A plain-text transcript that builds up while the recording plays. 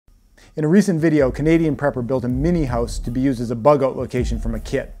In a recent video, Canadian Prepper built a mini house to be used as a bug out location from a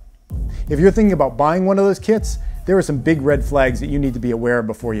kit. If you're thinking about buying one of those kits, there are some big red flags that you need to be aware of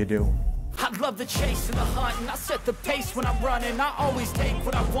before you do. I love the chase and the hunt, and I set the pace when I'm running. I always take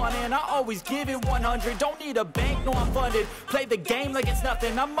what I want and I always give it 100. Don't need a bank, no I'm funded. Play the game like it's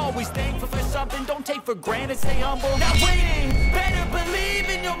nothing. I'm always thankful for something. Don't take for granted, stay humble. Now waiting, better believe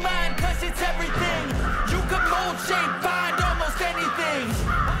in your mind, cause it's everything. You can mold, shape, find almost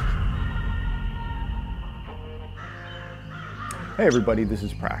anything. Hey everybody, this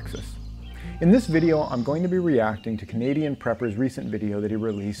is Praxis. In this video, I'm going to be reacting to Canadian Prepper's recent video that he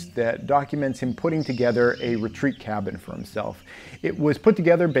released that documents him putting together a retreat cabin for himself. It was put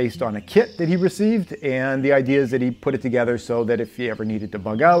together based on a kit that he received, and the idea is that he put it together so that if he ever needed to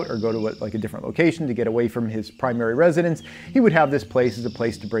bug out or go to a different location to get away from his primary residence, he would have this place as a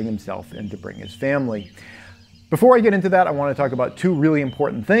place to bring himself and to bring his family. Before I get into that, I want to talk about two really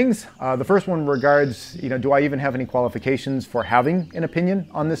important things. The first one regards, do I even have any qualifications for having an opinion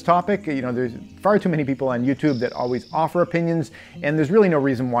on this topic? There's far too many people on YouTube that always offer opinions, and there's really no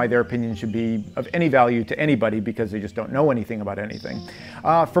reason why their opinion should be of any value to anybody because they just don't know anything about anything.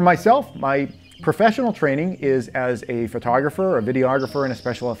 For myself, my professional training is as a photographer, a videographer, and a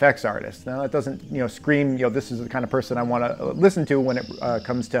special effects artist. Now that doesn't, scream, this is the kind of person I want to listen to when it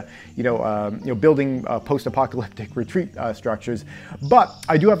comes to, building post-apocalyptic retreat structures. But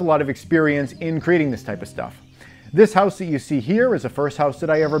I do have a lot of experience in creating this type of stuff. This house that you see here is the first house that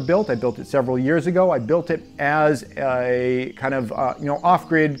I ever built. I built it several years ago. I built it as a kind of,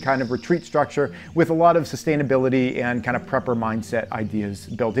 off-grid kind of retreat structure with a lot of sustainability and kind of prepper mindset ideas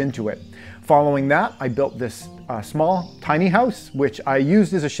built into it. Following that, I built this small, tiny house, which I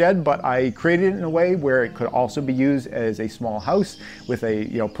used as a shed, but I created it in a way where it could also be used as a small house with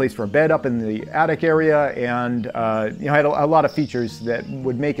a place for a bed up in the attic area, and had a lot of features that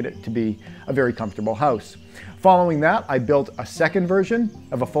would make it to be a very comfortable house. Following that, I built a second version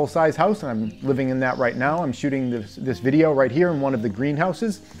of a full-size house, and I'm living in that right now. I'm shooting this video right here in one of the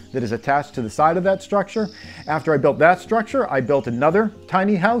greenhouses that is attached to the side of that structure. After I built that structure, I built another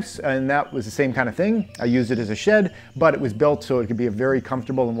tiny house, and that was the same kind of thing. I used it as a shed, but it was built so it could be a very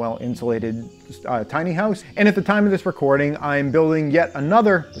comfortable and well-insulated tiny house. And at the time of this recording, I'm building yet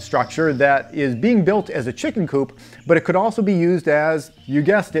another structure that is being built as a chicken coop, but it could also be used as, you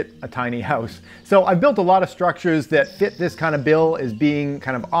guessed it, a tiny house. So I've built a lot of structures that fit this kind of bill as being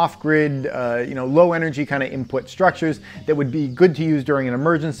kind of off-grid, low energy kind of input structures that would be good to use during an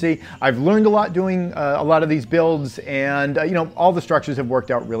emergency. I've learned a lot doing a lot of these builds, and all the structures have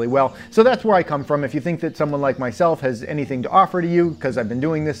worked out really well. So that's where I come from. If you think that someone like myself has anything to offer to you, because I've been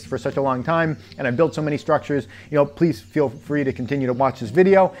doing this for such a long time and I've built so many structures, please feel free to continue to watch this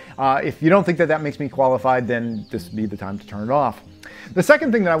video. If you don't think that that makes me qualified, then this would be the time to turn it off. The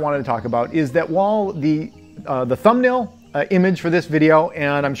second thing that I wanted to talk about is that while the thumbnail image for this video,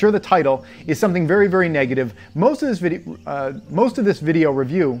 and I'm sure the title, is something very, very negative, most of this video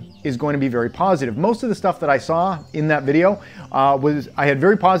review is going to be very positive. Most of the stuff that I saw in that video I had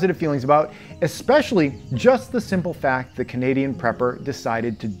very positive feelings about, especially just the simple fact that Canadian Prepper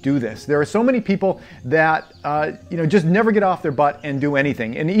decided to do this. There are so many people that just never get off their butt and do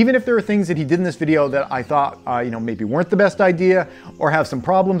anything. And even if there are things that he did in this video that I thought maybe weren't the best idea or have some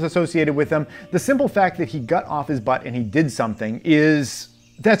problems associated with them, the simple fact that he got off his butt and he did something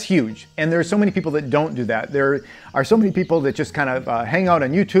that's huge. And there are so many people that don't do that. There are so many people that just kind of hang out on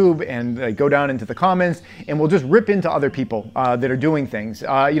YouTube and go down into the comments and will just rip into other people that are doing things.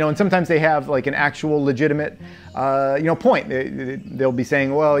 And sometimes they have like an actual legitimate point. They'll be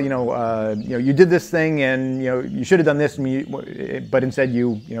saying, well, you did this thing and you should have done this, but instead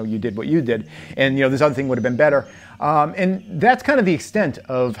you did what you did, and this other thing would have been better. And that's kind of the extent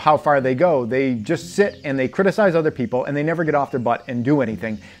of how far they go. They just sit and they criticize other people and they never get off their butt and do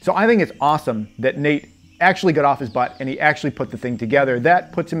anything. So I think it's awesome that Nate actually got off his butt and he actually put the thing together.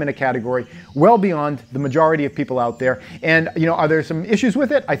 That puts him in a category well beyond the majority of people out there. And are there some issues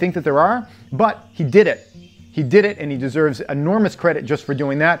with it? I think that there are, but he did it. He did it, and he deserves enormous credit just for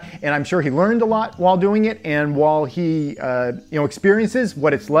doing that. And I'm sure he learned a lot while doing it, and while he experiences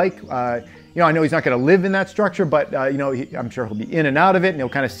what it's like. I know he's not going to live in that structure, but I'm sure he'll be in and out of it, and he'll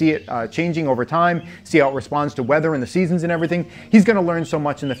kind of see it changing over time, see how it responds to weather and the seasons and everything. He's going to learn so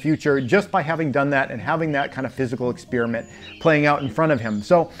much in the future just by having done that and having that kind of physical experiment playing out in front of him.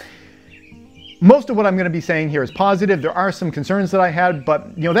 So most of what I'm going to be saying here is positive. There are some concerns that I had,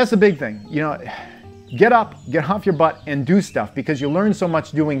 but that's the big thing. Get up, get off your butt, and do stuff, because you learn so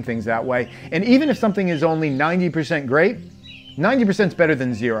much doing things that way. And even if something is only 90% great, 90% is better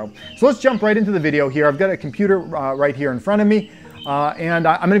than zero. So let's jump right into the video here. I've got a computer right here in front of me. And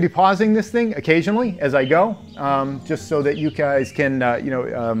I'm going to be pausing this thing occasionally as I go, just so that you guys can,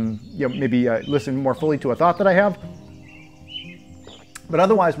 maybe listen more fully to a thought that I have. But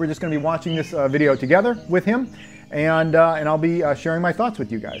otherwise, we're just going to be watching this video together with him, and I'll be sharing my thoughts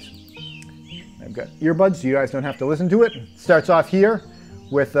with you guys. I've got earbuds, so you guys don't have to listen to it. Starts off here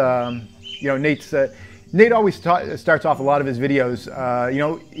with, Nate's. Nate always starts off a lot of his videos.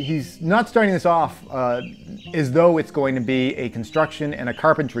 He's not starting this off as though it's going to be a construction and a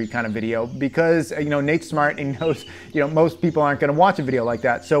carpentry kind of video, because Nate's smart and knows most people aren't going to watch a video like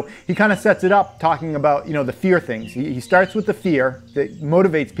that. So he kind of sets it up talking about the fear things. He starts with the fear that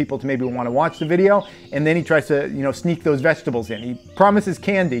motivates people to maybe want to watch the video, and then he tries to sneak those vegetables in. He promises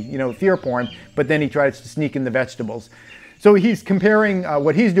candy, fear porn, but then he tries to sneak in the vegetables. So he's comparing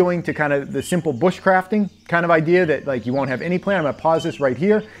what he's doing to kind of the simple bushcrafting kind of idea that like you won't have any plan. I'm going to pause this right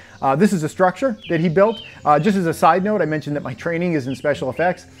here. This is a structure that he built. Just as a side note, I mentioned that my training is in special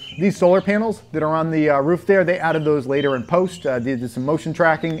effects. These solar panels that are on the roof there, they added those later in post. They did some motion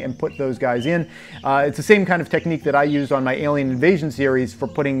tracking and put those guys in. It's the same kind of technique that I use on my Alien Invasion series for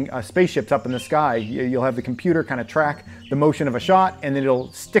putting spaceships up in the sky. You'll have the computer kind of track the motion of a shot, and then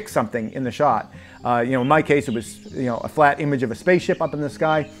it'll stick something in the shot. In my case, it was a flat image of a spaceship up in the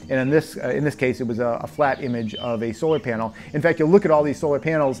sky, and in this case, it was a flat image of a solar panel. In fact, you'll look at all these solar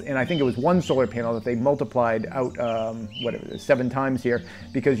panels, and I think it was one solar panel that they multiplied out 7 times here,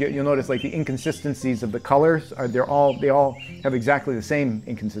 because you'll notice like the inconsistencies of the colors they all have exactly the same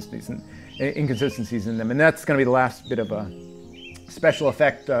inconsistencies in them, and that's going to be the last bit of a special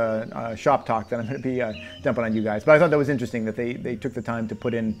effect shop talk that I'm going to be dumping on you guys. But I thought that was interesting that they took the time to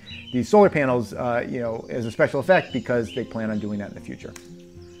put in these solar panels, as a special effect, because they plan on doing that in the future.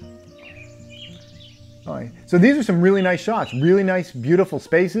 All right, so these are some really nice shots, really nice, beautiful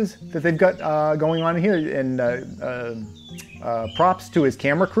spaces that they've got going on here, and props to his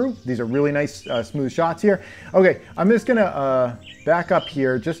camera crew. These are really nice, smooth shots here. Okay, I'm just going to back up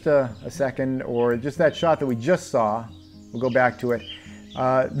here just a second, or just that shot that we just saw. We'll go back to it.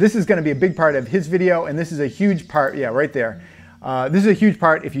 This is going to be a big part of his video, and this is a huge part, yeah, right there. This is a huge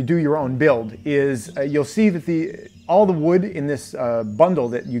part if you do your own build, is you'll see that all the wood in this bundle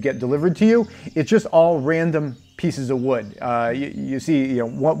that you get delivered to you, it's just all random pieces of wood. You see,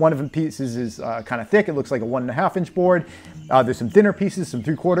 one of the pieces is kind of thick. It looks like a 1.5 inch board. There's some thinner pieces, some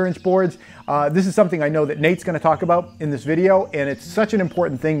 3/4 inch boards. This is something I know that Nate's going to talk about in this video, and it's such an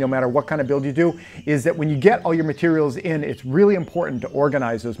important thing no matter what kind of build you do, is that when you get all your materials in, it's really important to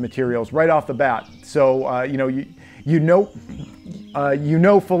organize those materials right off the bat. So you know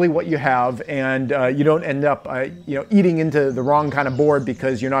fully what you have, and you don't end up eating into the wrong kind of board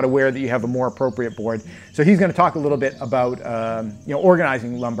because you're not aware that you have a more appropriate board. So he's going to talk a little bit about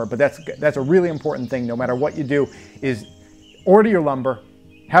organizing lumber, but that's a really important thing no matter what you do, is order your lumber,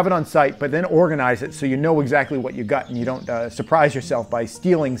 have it on site, but then organize it so you know exactly what you got, and you don't surprise yourself by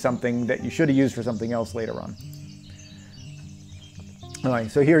stealing something that you should have used for something else later on. All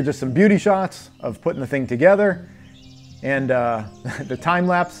right, so here are just some beauty shots of putting the thing together. And the time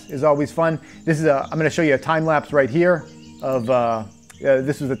lapse is always fun. I'm going to show you a time lapse right here of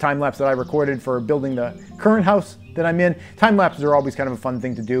this was the time lapse that I recorded for building the current house that I'm in. Time lapses are always kind of a fun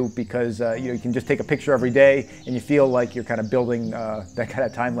thing to do, because you can just take a picture every day and you feel like you're kind of building that kind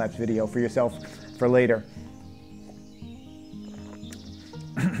of time lapse video for yourself for later.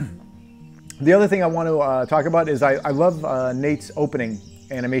 The other thing I want to talk about is I love Nate's opening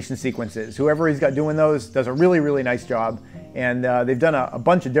animation sequences. Whoever he's got doing those does a really, really nice job, and they've done a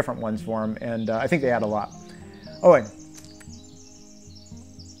bunch of different ones for him, and I think they add a lot. Oh, and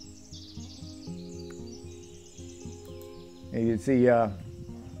you can see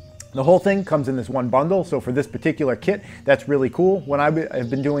the whole thing comes in this one bundle. So for this particular kit, that's really cool. When I've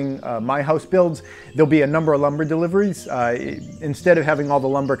been doing my house builds, there'll be a number of lumber deliveries. Instead of having all the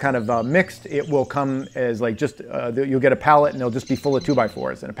lumber kind of mixed, it will come as like just, you'll get a pallet and it'll just be full of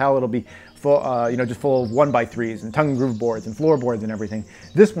 2x4s, and a pallet will be full, just full of 1x3s and tongue and groove boards and floorboards and everything.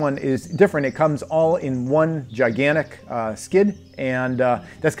 This one is different. It comes all in one gigantic skid, and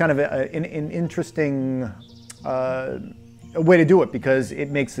that's kind of an interesting a way to do it, because it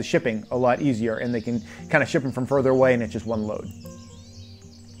makes the shipping a lot easier, and they can kind of ship them from further away, and it's just one load.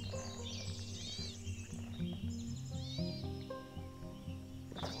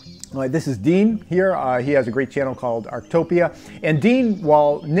 All right, this is Dean here. He has a great channel called Arctopia. And Dean,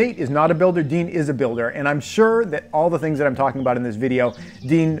 while Nate is not a builder, Dean is a builder. And I'm sure that all the things that I'm talking about in this video,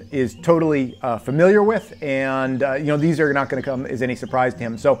 Dean is totally familiar with. And you know, these are not going to come as any surprise to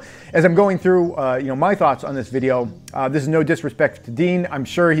him. So as I'm going through you know, my thoughts on this video, this is no disrespect to Dean. I'm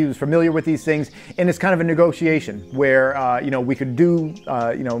sure he was familiar with these things. And it's kind of a negotiation where you know, we could do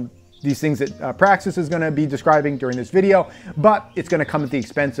you know, these things that Praxis is going to be describing during this video, but it's going to come at the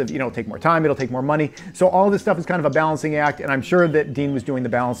expense of, you know, take more time, it'll take more money. So all this stuff is kind of a balancing act, and I'm sure that Dean was doing the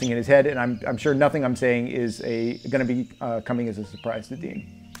balancing in his head, and I'm sure nothing I'm saying is going to be coming as a surprise to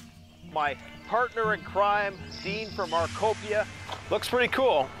Dean. My partner in crime, Dean from Arctopia. Looks pretty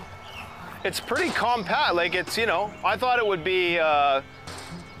cool. It's pretty compact, like it's, you know, I thought it would be a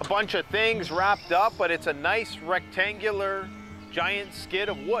bunch of things wrapped up, but it's a nice rectangular giant skid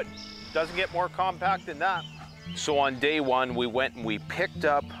of wood. Doesn't get more compact than that. So on day one, we went and we picked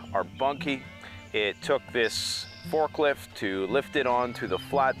up our bunkie. It took this forklift to lift it onto the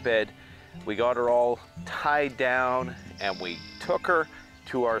flatbed. We got her all tied down and we took her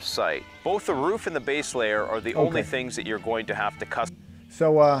to our site. Both the roof and the base layer are the only things that you're going to have to customize.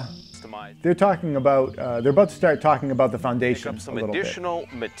 So they're talking about, they're about to start talking about the foundation. Pick up some additional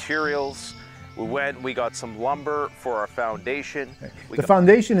materials. We got some lumber for our foundation. The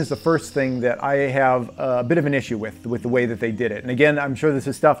foundation is the first thing that I have a bit of an issue with the way that they did it. And again, I'm sure this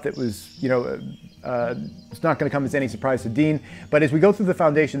is stuff that was, you know, it's not going to come as any surprise to Dean. But as we go through the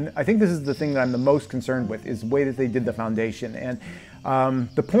foundation, I think this is the thing that I'm the most concerned with, is the way that they did the foundation. And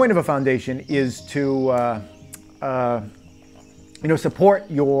the point of a foundation is to you know, support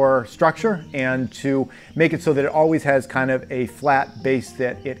your structure and to make it so that it always has kind of a flat base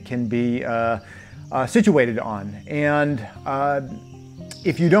that it can be situated on. And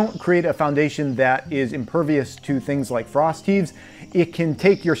if you don't create a foundation that is impervious to things like frost heaves, it can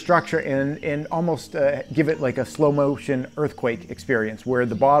take your structure and almost give it like a slow motion earthquake experience, where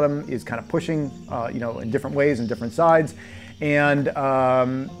the bottom is kind of pushing, you know, in different ways and different sides. And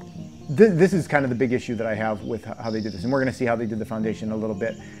this is kind of the big issue that I have with how they did this, and we're going to see how they did the foundation a little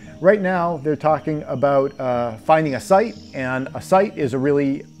bit. Right now, they're talking about finding a site, and a site is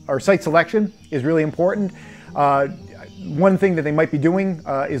site selection is really important. One thing that they might be doing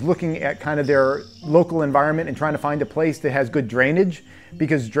is looking at kind of their local environment and trying to find a place that has good drainage,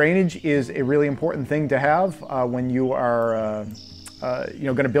 because drainage is a really important thing to have when you are you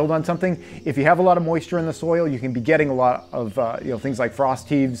know, going to build on something. If you have a lot of moisture in the soil, you can be getting a lot of you know, things like frost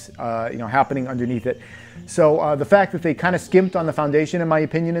heaves you know, happening underneath it. So the fact that they kind of skimped on the foundation, in my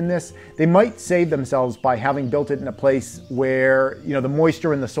opinion, in this, they might save themselves by having built it in a place where, you know, the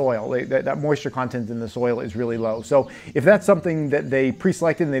moisture in the soil, that moisture content in the soil is really low. So if that's something that they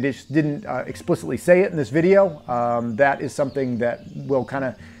pre-selected and they just didn't explicitly say it in this video, that is something that will kind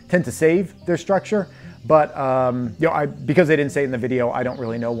of tend to save their structure. But you know, because they didn't say it in the video, I don't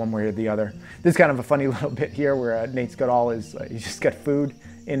really know one way or the other. This is kind of a funny little bit here where Nate's got all his, he's just got food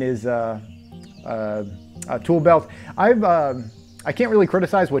in his tool belt. I can't really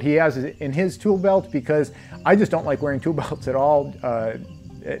criticize what he has in his tool belt, because I just don't like wearing tool belts at all,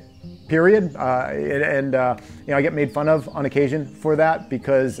 period. And you know, I get made fun of on occasion for that,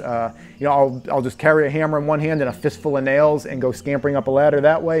 because you know, I'll just carry a hammer in one hand and a fistful of nails and go scampering up a ladder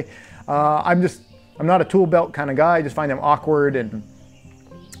that way. I'm not a tool belt kind of guy. I just find them awkward, and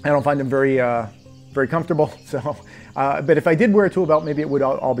I don't find them very, very comfortable. So, but if I did wear a tool belt, maybe it would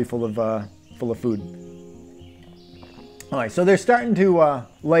all be full of food. All right, so they're starting to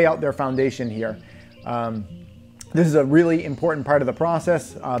lay out their foundation here. This is a really important part of the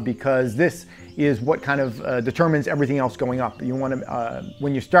process because this is what kind of determines everything else going up. You want to,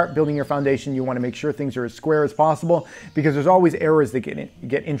 when you start building your foundation, you want to make sure things are as square as possible, because there's always errors that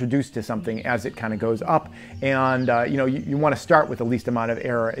get introduced to something as it kind of goes up. And you know, you want to start with the least amount of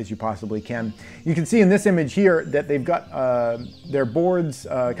error as you possibly can. You can see in this image here that they've got their boards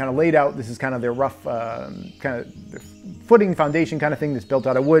kind of laid out. This is kind of their rough kind of footing foundation kind of thing that's built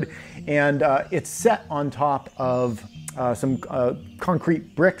out of wood, and it's set on top of some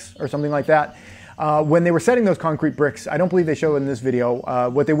concrete bricks or something like that. When they were setting those concrete bricks, I don't believe they show in this video,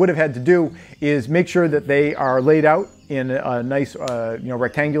 what they would have had to do is make sure that they are laid out in a nice you know,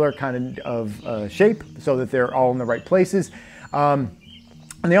 rectangular kind of shape, so that they're all in the right places. And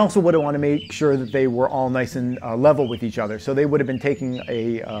they also would want to make sure that they were all nice and level with each other. So they would have been taking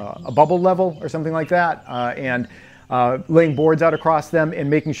a bubble level or something like that, and laying boards out across them and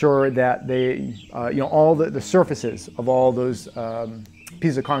making sure that they, you know, all the surfaces of all those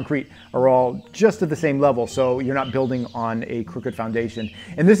pieces of concrete are all just at the same level, so you're not building on a crooked foundation.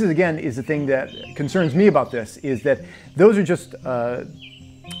 And this is, again, is the thing that concerns me about this, is that those are just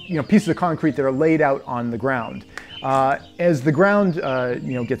pieces of concrete that are laid out on the ground. As the ground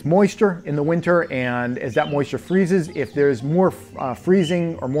gets moisture in the winter, and as that moisture freezes, if there's more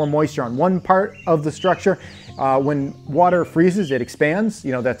freezing or more moisture on one part of the structure, when water freezes, it expands.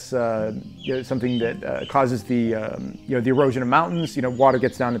 That's something that causes the the erosion of mountains. Water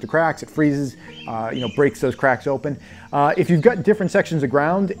gets down into cracks, it freezes, breaks those cracks open. If you've got different sections of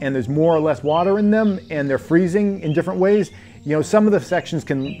ground and there's more or less water in them and they're freezing in different ways, some of the sections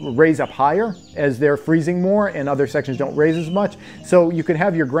can raise up higher as they're freezing more, and other sections don't raise as much. So you could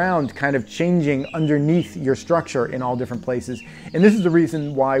have your ground kind of changing underneath your structure in all different places. And this is the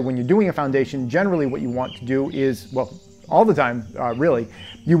reason why when you're doing a foundation, generally what you want to do is, well, all the time, really,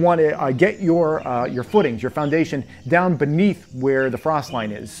 you want to get your footings, your foundation, down beneath where the frost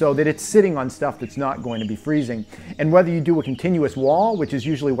line is, so that it's sitting on stuff that's not going to be freezing. And whether you do a continuous wall, which is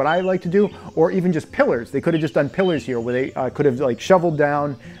usually what I like to do, or even just pillars. They could have just done pillars here, where they could have like shoveled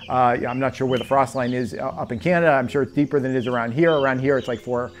down. I'm not sure where the frost line is up in Canada. I'm sure it's deeper than it is around here. Around here, it's like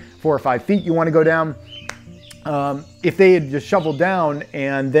 4 or 5 feet you want to go down. If they had just shoveled down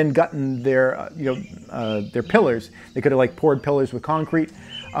and then gotten their pillars, they could have like poured pillars with concrete.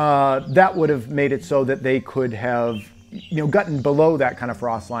 That would have made it so that they could have gotten below that kind of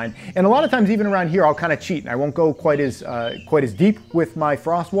frost line. And a lot of times, even around here, I'll kind of cheat. I won't go quite as deep with my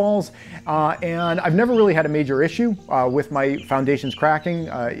frost walls. And I've never really had a major issue with my foundations cracking.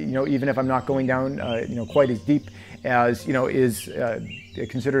 Even if I'm not going down quite as deep as is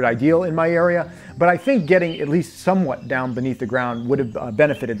considered ideal in my area. But I think getting at least somewhat down beneath the ground would have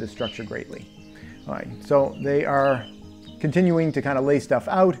benefited the structure greatly. All right, so they are continuing to kind of lay stuff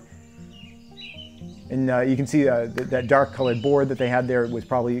out. And you can see that dark colored board that they had there was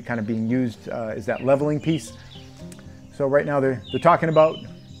probably kind of being used as that leveling piece. So right now they're talking about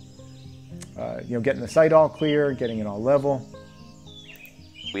getting the site all clear, getting it all level.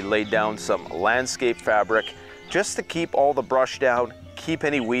 We laid down some landscape fabric just to keep all the brush down, keep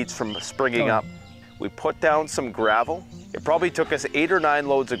any weeds from springing up. We put down some gravel. It probably took us 8 or 9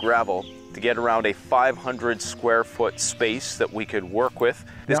 loads of gravel to get around a 500 square foot space that we could work with.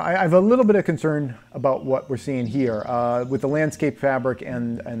 Now, I have a little bit of concern about what we're seeing here with the landscape fabric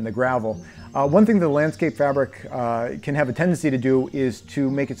and the gravel. One thing the landscape fabric can have a tendency to do is to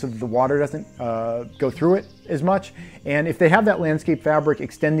make it so that the water doesn't go through it as much. And if they have that landscape fabric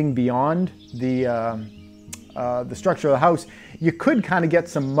extending beyond the structure of the house, you could kind of get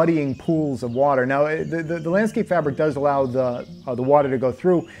some muddying pools of water. Now, the landscape fabric does allow the water to go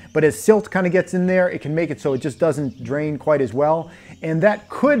through, but as silt kind of gets in there, it can make it so it just doesn't drain quite as well. And that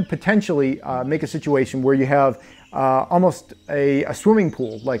could potentially make a situation where you have almost a swimming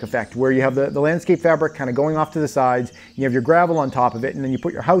pool-like effect, where you have the landscape fabric kind of going off to the sides, you have your gravel on top of it, and then you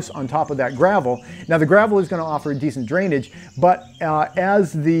put your house on top of that gravel. Now, the gravel is going to offer decent drainage, but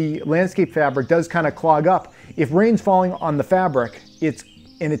as the landscape fabric does kind of clog up, if rain's falling on the fabric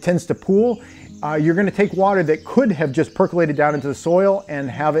and it tends to pool, you're going to take water that could have just percolated down into the soil and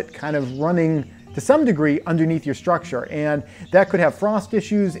have it kind of running to some degree underneath your structure, and that could have frost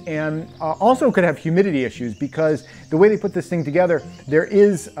issues and also could have humidity issues, because the way they put this thing together, there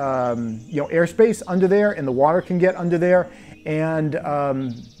is airspace under there, and the water can get under there. And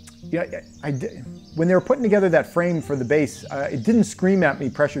when they were putting together that frame for the base, it didn't scream at me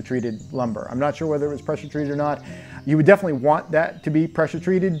pressure treated lumber. I'm not sure whether it was pressure treated or not. You would definitely want that to be pressure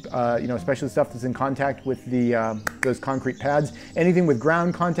treated, especially stuff that's in contact with those concrete pads. Anything with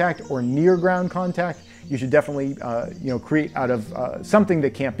ground contact or near ground contact, you should definitely create out of something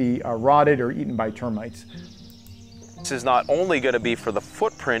that can't be rotted or eaten by termites. This is not only going to be for the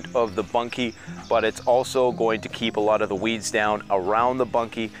footprint of the bunkie, but it's also going to keep a lot of the weeds down around the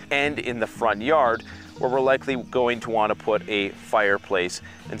bunkie and in the front yard, where we're likely going to want to put a fireplace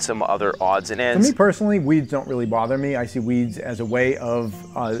and some other odds and ends. For me personally, weeds don't really bother me. I see weeds as a way of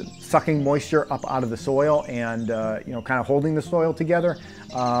sucking moisture up out of the soil and kind of holding the soil together.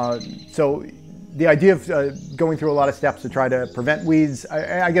 So the idea of going through a lot of steps to try to prevent weeds,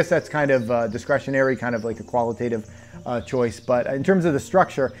 I guess that's kind of discretionary, kind of like a qualitative choice. But in terms of the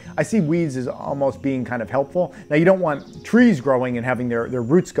structure, I see weeds as almost being kind of helpful. Now, you don't want trees growing and having their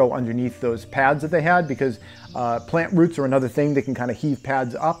roots go underneath those pads that they had, because plant roots are another thing that can kind of heave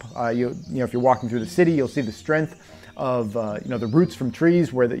pads up. If you're walking through the city, you'll see the strength of the roots from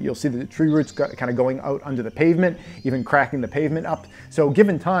trees, where you'll see the tree roots kind of going out under the pavement, even cracking the pavement up. So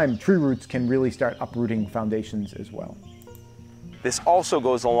given time, tree roots can really start uprooting foundations as well. This also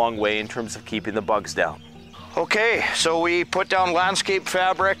goes a long way in terms of keeping the bugs down. Okay, so we put down landscape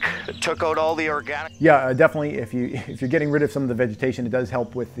fabric, took out all the organic. Yeah, definitely. If you're getting rid of some of the vegetation, it does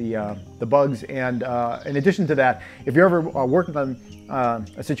help with the bugs. And in addition to that, if you're ever working on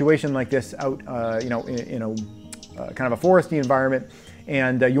a situation like this out, you know, in a kind of a foresty environment,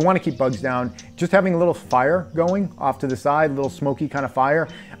 and you want to keep bugs down, just having a little fire going off to the side, a little smoky kind of fire,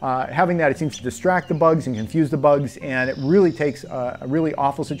 having that, it seems to distract the bugs and confuse the bugs, and it really takes a really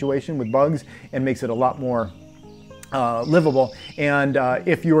awful situation with bugs and makes it a lot more livable. And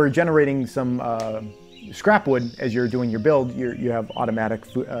if you're generating some scrap wood as you're doing your build, you have automatic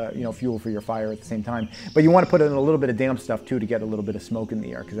you know, fuel for your fire at the same time. But you want to put in a little bit of damp stuff too to get a little bit of smoke in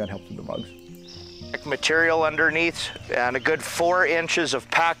the air, because that helps with the bugs. Material underneath and a good 4 inches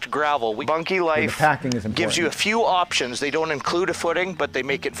of packed gravel. Bunkie Life packing is important. Gives you a few options. They don't include a footing, but they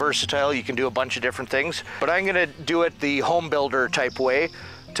make it versatile. You can do a bunch of different things. But I'm going to do it the home builder type way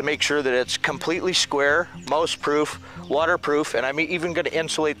to make sure that it's completely square, mouse proof, waterproof, and I'm even going to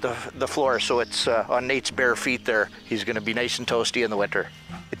insulate the floor so it's on Nate's bare feet there. He's going to be nice and toasty in the winter.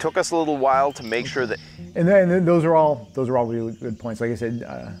 It took us a little while to make sure that... And then those are all really good points. Like I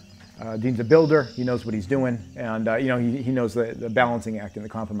said, Dean's a builder, he knows what he's doing, and you know, he knows the balancing act and the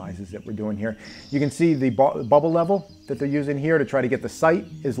compromises that we're doing here. You can see the bubble level that they're using here to try to get the site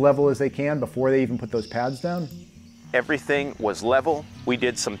as level as they can before they even put those pads down. Everything was level. We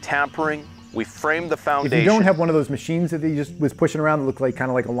did some tampering. We framed the foundation. If you don't have one of those machines that he just was pushing around that look like kind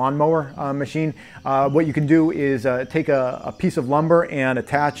of like a lawnmower machine, what you can do is take a piece of lumber and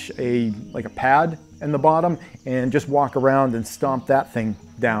attach like a pad in the bottom and just walk around and stomp that thing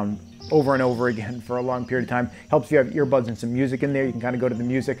down over and over again for a long period of time. Helps if you have earbuds and some music in there. You can kind of go to the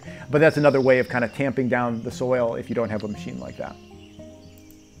music, but that's another way of kind of tamping down the soil if you don't have a machine like that.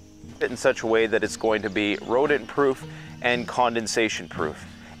 In such a way that it's going to be rodent proof and condensation proof,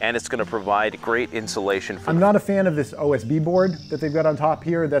 and it's going to provide great insulation for... I'm not a fan of this OSB board that they've got on top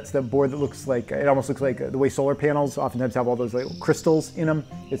here. That's the board that looks like, it almost looks like the way solar panels oftentimes have all those little crystals in them.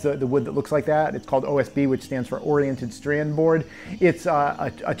 It's the wood that looks like that. It's called OSB, which stands for Oriented Strand Board. It's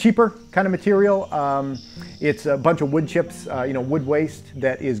a cheaper kind of material. It's a bunch of wood chips, you know, wood waste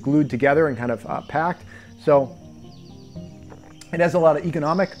that is glued together and kind of packed. So it has a lot of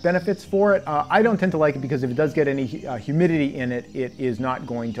economic benefits for it. I don't tend to like it because if it does get any humidity in it, it is not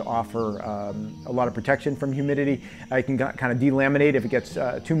going to offer a lot of protection from humidity. It can kind of delaminate if it gets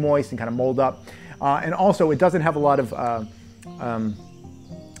too moist and kind of mold up. And also it doesn't have a lot of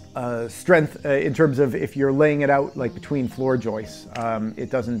strength in terms of if you're laying it out like between floor joists.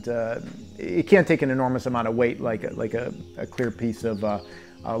 It doesn't, it can't take an enormous amount of weight like a clear piece of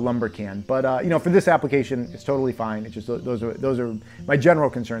lumber can, but you know, for this application, it's totally fine. It's just those are my general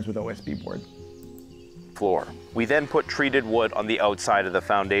concerns with OSB board. Floor. We then put treated wood on the outside of the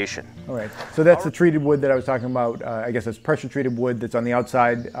foundation. All right, so that's the treated wood that I was talking about. I guess it's pressure treated wood that's on the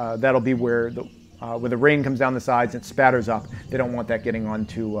outside. That'll be where the rain comes down the sides and spatters up. They don't want that getting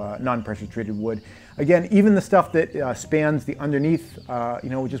onto non-pressure treated wood. Again, even the stuff that spans the underneath, you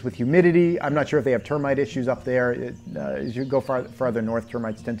know, just with humidity, I'm not sure if they have termite issues up there. As you go farther north,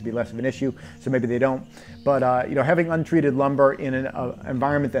 termites tend to be less of an issue, so maybe they don't. But, you know, having untreated lumber in an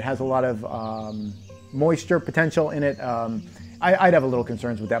environment that has a lot of moisture potential in it, I'd have a little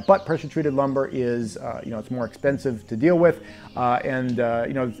concerns with that. But pressure treated lumber is, you know, it's more expensive to deal with, and,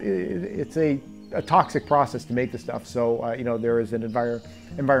 you know, it's a toxic process to make the stuff. So, you know, there is an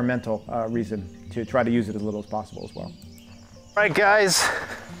environmental reason to try to use it as little as possible as well. All right, guys,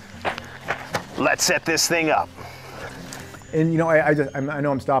 let's set this thing up. And, you know, I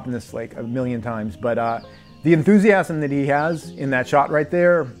know I'm stopping this like a million times, but the enthusiasm that he has in that shot right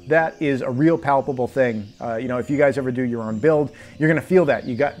there, that is a real palpable thing. You know, if you guys ever do your own build, you're gonna feel that.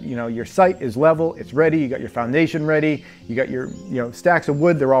 You got, you know, your site is level, it's ready, you got your foundation ready, you got your, you know, stacks of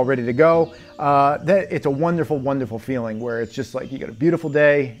wood, they're all ready to go. It's a wonderful, wonderful feeling where it's just like you got a beautiful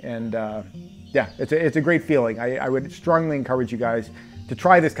day, and yeah, it's a great feeling. I would strongly encourage you guys to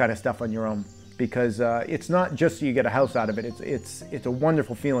try this kind of stuff on your own, because it's not just so you get a house out of it, it's a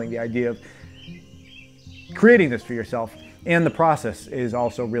wonderful feeling, the idea of creating this for yourself, and the process is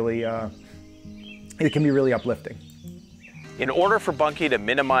also really, it can be really uplifting. In order for Bunkie to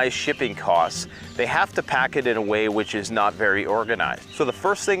minimize shipping costs, they have to pack it in a way which is not very organized. So the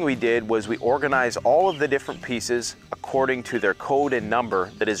first thing we did was we organized all of the different pieces according to their code and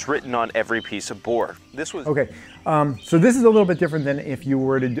number that is written on every piece of board. This was... Okay, so this is a little bit different than if you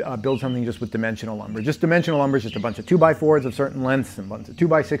were to build something just with dimensional lumber. Just dimensional lumber is just a bunch of 2x4s of certain lengths and a bunch of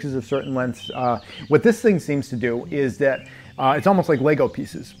 2x6s of certain lengths. What this thing seems to do is that it's almost like Lego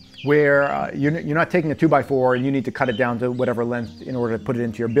pieces. where you're not taking a 2x4 and you need to cut it down to whatever length in order to put it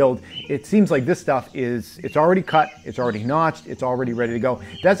into your build. It seems like this stuff it's already cut, it's already notched, it's already ready to go.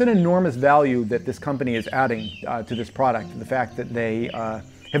 That's an enormous value that this company is adding to this product. The fact that they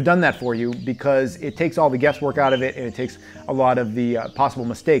have done that for you, because it takes all the guesswork out of it and it takes a lot of the possible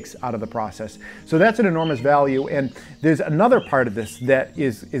mistakes out of the process. So that's an enormous value. And there's another part of this that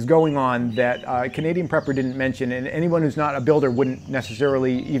is going on that Canadian Prepper didn't mention, and anyone who's not a builder wouldn't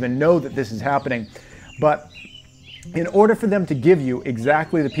necessarily even know that this is happening. But in order for them to give you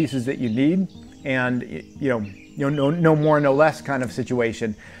exactly the pieces that you need, and no more, no less kind of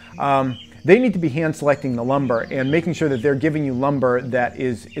situation, they need to be hand selecting the lumber and making sure that they're giving you lumber that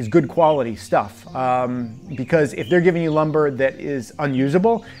is good quality stuff. Because if they're giving you lumber that is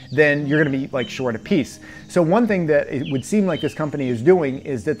unusable, then you're going to be like short a piece. So one thing that it would seem like this company is doing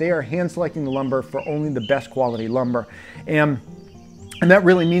is that they are hand selecting the lumber for only the best quality lumber. And that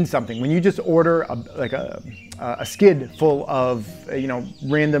really means something. When you just order a skid full of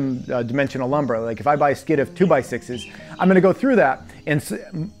random dimensional lumber, like if I buy a skid of 2x6s, I'm going to go through that,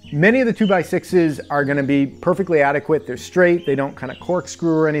 and many of the 2x6s are going to be perfectly adequate. They're straight, they don't kind of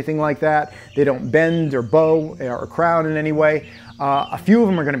corkscrew or anything like that, they don't bend or bow or crown in any way. A few of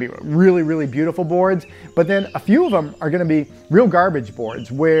them are going to be really, really beautiful boards, but then a few of them are going to be real garbage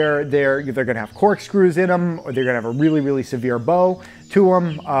boards where they're going to have corkscrews in them, or they're going to have a really, really severe bow to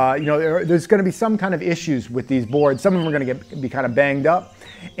them. There's going to be some kind of issues with these boards. Some of them are going to be kind of banged up,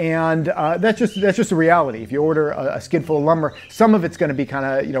 and that's just the reality. If you order a skid full of lumber, some of it's going to be kind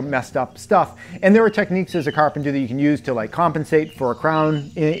of messed up stuff. And there are techniques as a carpenter that you can use to like compensate for a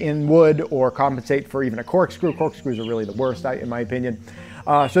crown in wood, or compensate for even a corkscrew. Corkscrews are really the worst, in my opinion.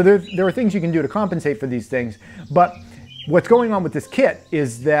 So there are things you can do to compensate for these things. But what's going on with this kit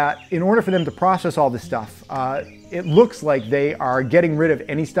is that in order for them to process all this stuff, it looks like they are getting rid of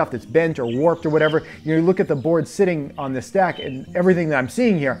any stuff that's bent or warped or whatever. You look at the board sitting on the stack, and everything that I'm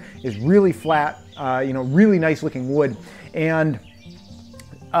seeing here is really flat, really nice looking wood. And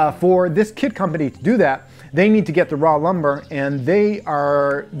for this kit company to do that, they need to get the raw lumber, and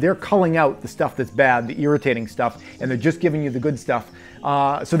they're culling out the stuff that's bad, the irritating stuff, and they're just giving you the good stuff.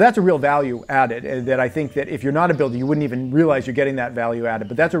 So that's a real value added that I think that if you're not a builder, you wouldn't even realize you're getting that value added.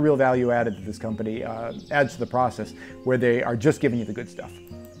 But that's a real value added that this company adds to the process, where they are just giving you the good stuff.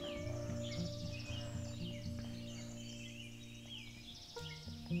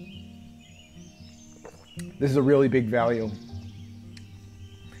 This is a really big value.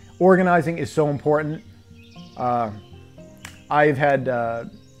 Organizing is so important. I've had,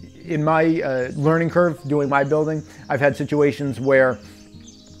 in my learning curve doing my building, I've had situations where,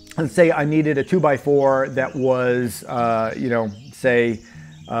 let's say I needed a 2x4 that was, I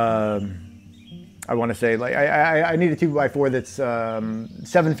want to say, like, I need a 2x4 that's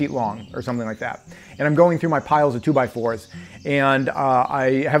 7 feet long or something like that. And I'm going through my piles of 2x4s, and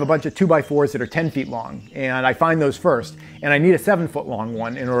I have a bunch of 2x4s that are 10 feet long, and I find those first. And I need a 7-foot long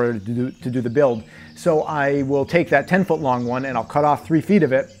one in order to do the build. So I will take that 10-foot long one and I'll cut off 3 feet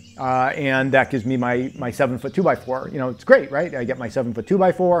of it, and that gives me my 7-foot 2x4. It's great, right? I get my 7-foot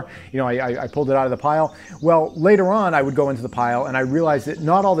 2x4, I pulled it out of the pile. Well, later on I would go into the pile and I realized that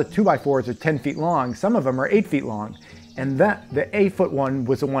not all the 2x4s are 10 feet long, some of them are 8 feet long. And the 8-foot one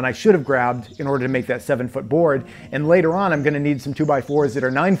was the one I should have grabbed in order to make that 7-foot board. And later on I'm gonna need some 2x4s that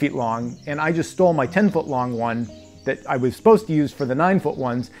are 9 feet long, and I just stole my 10-foot long one that I was supposed to use for the 9-foot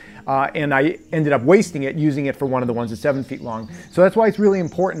ones, and I ended up wasting it, using it for one of the ones that's 7 feet long. So that's why it's really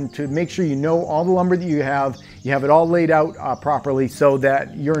important to make sure you know all the lumber that you have it all laid out properly, so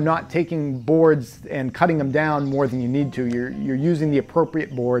that you're not taking boards and cutting them down more than you need to. You're using the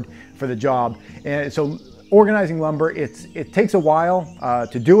appropriate board for the job. And so organizing lumber, it takes a while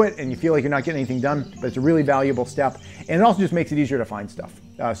to do it, and you feel like you're not getting anything done, but it's a really valuable step. And it also just makes it easier to find stuff.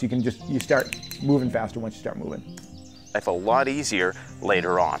 So you start moving faster once you start moving. Life a lot easier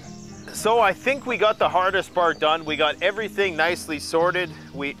later on. So I think we got the hardest part done. We got everything nicely sorted.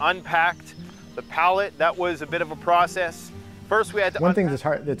 We unpacked the pallet. That was a bit of a process. First, we had to One thing that's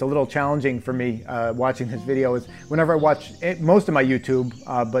a little challenging for me watching this video is whenever I watch most of my YouTube,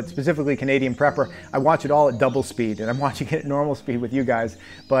 but specifically Canadian Prepper, I watch it all at double speed, and I'm watching it at normal speed with you guys,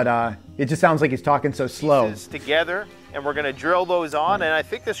 but it just sounds like he's talking so slow. Together, and we're going to drill those on, and I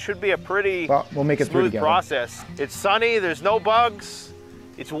think this should be a pretty we'll make it smooth process. It's sunny, there's no bugs,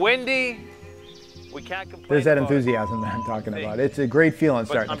 it's windy. We can't complain. There's that enthusiasm that I'm talking about. It's a great feeling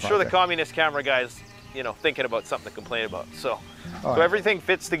starting the I'm sure the communist camera guys, thinking about something to complain about. So everything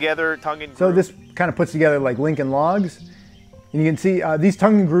fits together, tongue and groove. So this kind of puts together like Lincoln logs. And you can see these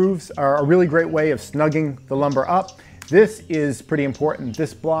tongue and grooves are a really great way of snugging the lumber up. This is pretty important.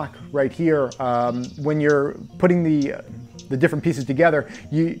 This block right here, when you're putting the different pieces together,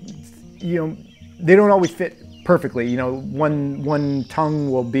 you know, they don't always fit perfectly. You know, one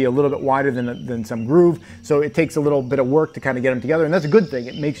tongue will be a little bit wider than some groove, so it takes a little bit of work to kind of get them together, and that's a good thing.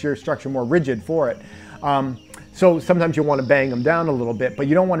 It makes your structure more rigid for it. So sometimes you'll want to bang them down a little bit, but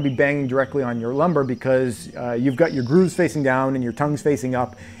you don't want to be banging directly on your lumber because you've got your grooves facing down and your tongues facing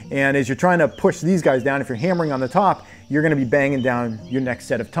up. And as you're trying to push these guys down, if you're hammering on the top, you're going to be banging down your next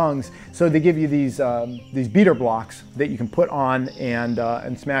set of tongues. So they give you these beater blocks that you can put on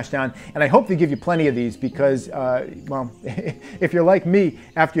and smash down. And I hope they give you plenty of these because, well, if you're like me,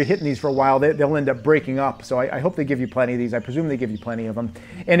 after you're hitting these for a while, they'll end up breaking up. So I hope they give you plenty of these. I presume they give you plenty of them.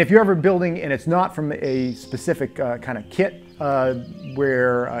 And if you're ever building and it's not from a specific kind of kit,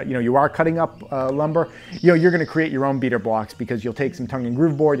 where you know, you are cutting up lumber, you know, you're going to create your own beater blocks because you'll take some tongue and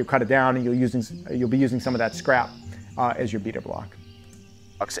groove board, you'll cut it down, and you'll be using some of that scrap as your beater block.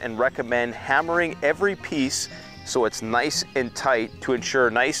 And recommend hammering every piece so it's nice and tight to ensure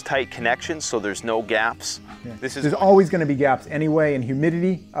nice tight connections so there's no gaps. Yeah. There's always going to be gaps anyway, and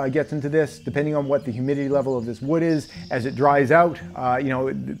humidity gets into this. Depending on what the humidity level of this wood is, as it dries out, you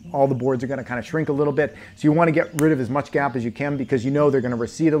know, all the boards are going to kind of shrink a little bit. So you want to get rid of as much gap as you can because you know they're going to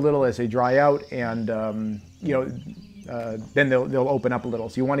recede a little as they dry out, and you know, then they'll open up a little.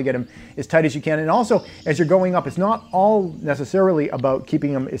 So you want to get them as tight as you can. And also, as you're going up, it's not all necessarily about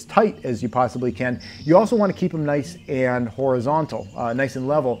keeping them as tight as you possibly can. You also want to keep them nice and horizontal, nice and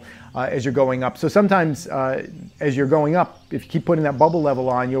level as you're going up. So sometimes as you're going up, if you keep putting that bubble level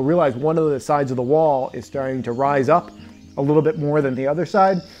on, you'll realize one of the sides of the wall is starting to rise up a little bit more than the other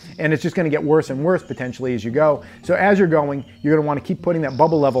side. And it's just going to get worse and worse potentially as you go. So as you're going, you're going to want to keep putting that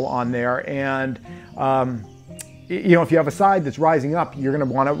bubble level on there. And you know, if you have a side that's rising up, you're going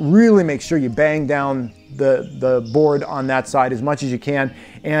to want to really make sure you bang down the board on that side as much as you can.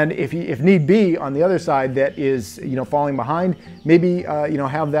 And if need be, on the other side that is, you know, falling behind, maybe you know,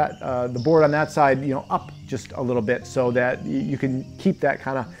 have that the board on that side, you know, up just a little bit so that you can keep that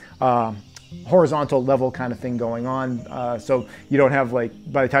kind of horizontal level kind of thing going on, so you don't have, like,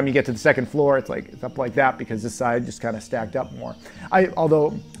 by the time you get to the second floor, it's up like that because this side just kind of stacked up more.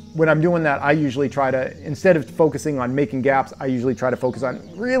 Although when I'm doing that, I usually try to, instead of focusing on making gaps, I usually try to focus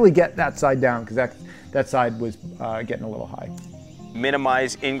on really get that side down because that side was getting a little high.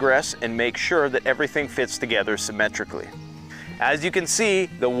 Minimize ingress and make sure that everything fits together symmetrically. As you can see,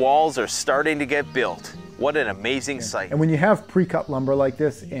 the walls are starting to get built. What an amazing sight. And when you have pre-cut lumber like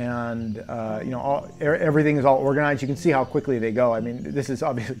this and you know, everything is all organized, you can see how quickly they go. I mean, this is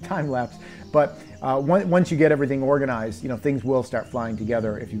obviously time-lapse, but once you get everything organized, you know, things will start flying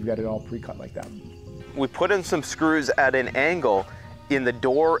together if you've got it all pre-cut like that. We put in some screws at an angle in the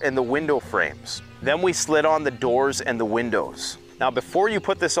door and the window frames. Then we slid on the doors and the windows. Now, before you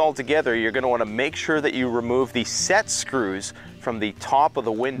put this all together, you're going to want to make sure that you remove the set screws from the top of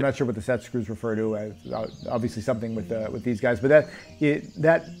the window. I'm not sure what the set screws refer to. Obviously something with these guys, but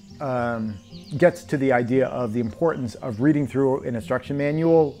that gets to the idea of the importance of reading through an instruction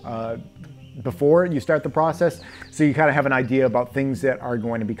manual before you start the process, so you kind of have an idea about things that are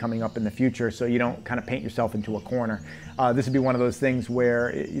going to be coming up in the future, so you don't kind of paint yourself into a corner. This would be one of those things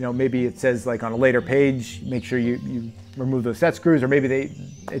where, you know, maybe it says, like, on a later page, make sure you remove those set screws, or maybe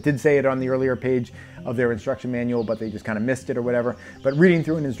it did say it on the earlier page of their instruction manual, but they just kind of missed it or whatever. But reading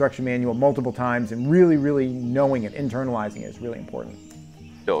through an instruction manual multiple times and really knowing it, internalizing it, is really important.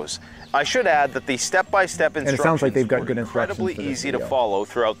 I should add that the step-by-step instructions, and it sounds like they've got good incredibly easy to follow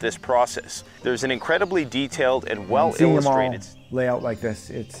throughout this process. There's an incredibly detailed and well-illustrated layout like this.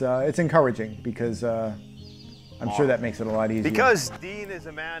 It's encouraging because I'm sure that makes it a lot easier. Because Dean is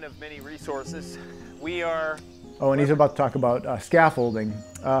a man of many resources, we are... Oh, and he's about to talk about scaffolding.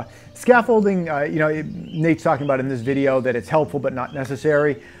 Scaffolding, you know, Nate's talking about in this video that it's helpful but not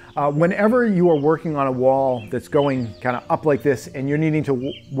necessary. Whenever you are working on a wall that's going kind of up like this and you're needing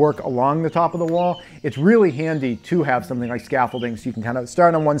to work along the top of the wall, it's really handy to have something like scaffolding so you can kind of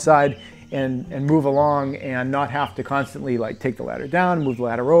start on one side and move along and not have to constantly, like, take the ladder down, move the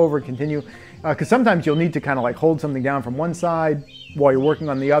ladder over, continue. Because sometimes you'll need to kind of, like, hold something down from one side while you're working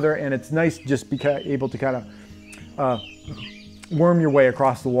on the other, and it's nice just be able to kind of worm your way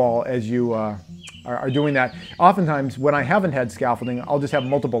across the wall as you are doing that. Oftentimes, when I haven't had scaffolding, I'll just have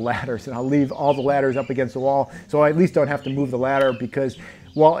multiple ladders and I'll leave all the ladders up against the wall, so I at least don't have to move the ladder, because,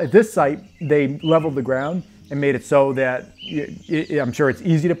 well, at this site, they leveled the ground, and made it so that I'm sure it's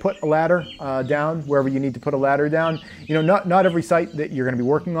easy to put a ladder down wherever you need to put a ladder down. You know, not every site that you're going to be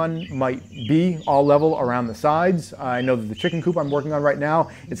working on might be all level around the sides. I know that the chicken coop I'm working on right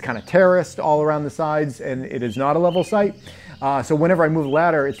now is kind of terraced all around the sides, and it is not a level site. So whenever I move the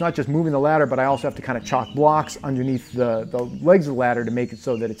ladder, it's not just moving the ladder, but I also have to kind of chalk blocks underneath the legs of the ladder to make it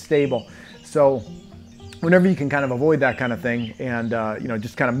so that it's stable. So whenever you can kind of avoid that kind of thing and you know,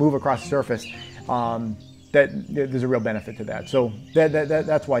 just kind of move across the surface, there's a real benefit to that. So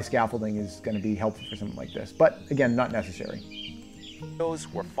that's why scaffolding is going to be helpful for something like this. But again, not necessary.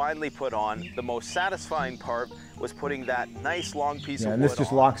 Those were finally put on. The most satisfying part was putting that nice long piece of wood and this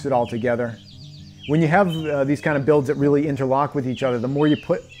just on. locks it all together. When you have these kind of builds that really interlock with each other, the more you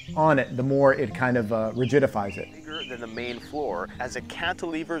put on it, the more it kind of rigidifies it. Bigger than the main floor as it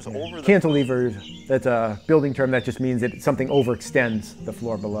cantilevers over the cantilever, that's a building term that just means that something overextends the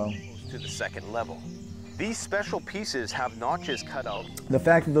floor below. To the second level. These special pieces have notches cut out. The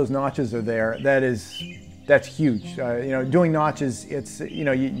fact that those notches are there, that's huge. You know, doing notches, it's, you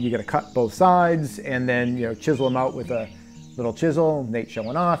know, you got to cut both sides and then, you know, chisel them out with a little chisel. Nate's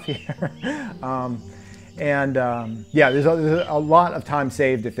showing off here. Yeah, there's a lot of time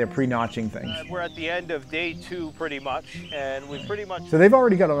saved if they're pre-notching things. We're at the end of day 2 pretty much, and we pretty much... So they've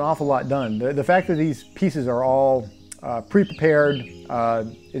already got an awful lot done. The fact that these pieces are all pre-prepared,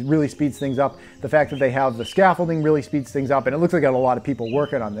 it really speeds things up. The fact that they have the scaffolding really speeds things up, and it looks like got a lot of people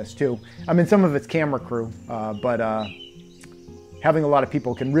working on this too. I mean, some of it's camera crew, but having a lot of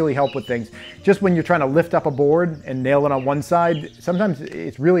people can really help with things. Just when you're trying to lift up a board and nail it on one side, sometimes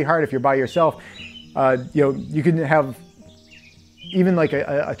it's really hard if you're by yourself. You know, you can have even like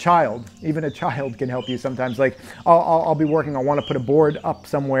a child, even a child can help you sometimes. Like I'll be working, I want to put a board up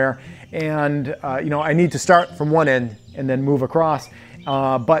somewhere, and you know, I need to start from one end and then move across.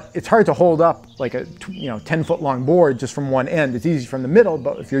 But it's hard to hold up like a 10-foot long board just from one end. It's easy from the middle,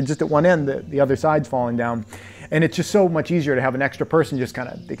 but if you're just at one end, the other side's falling down. And it's just so much easier to have an extra person just kind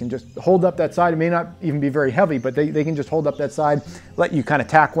of, they can just hold up that side. It may not even be very heavy, but they can just hold up that side, let you kind of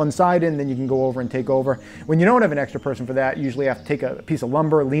tack one side in, then you can go over and take over. When you don't have an extra person for that, you usually have to take a piece of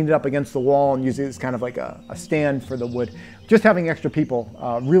lumber, lean it up against the wall, and use it as kind of like a stand for the wood. Just having extra people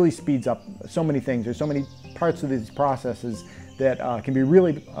really speeds up so many things. There's so many parts of these processes that can be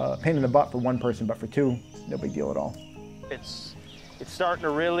really a pain in the butt for one person, but for two, no big deal at all. It's starting to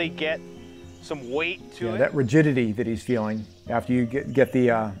really get some weight to it. That rigidity that he's feeling after you get the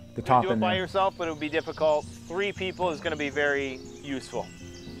top in there. Do it by yourself, but it would be difficult. 3 people is going to be very useful.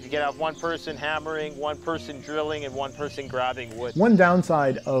 You can have one person hammering, one person drilling, and one person grabbing wood. One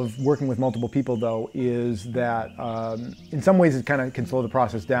downside of working with multiple people, though, is that in some ways it kind of can slow the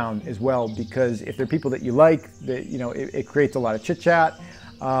process down as well, because if they're people that you like, that it creates a lot of chit chat,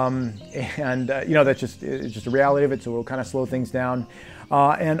 and that's just a reality of it. So it'll kind of slow things down.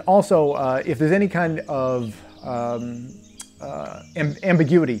 And also, if there's any kind of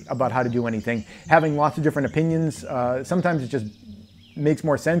ambiguity about how to do anything, having lots of different opinions, sometimes it just makes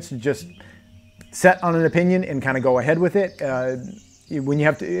more sense to just set on an opinion and kind of go ahead with it. When you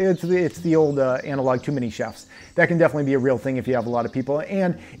have to, it's the old analog too many chefs. That can definitely be a real thing if you have a lot of people.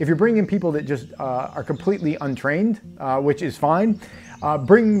 And if you're bringing in people that just are completely untrained, which is fine,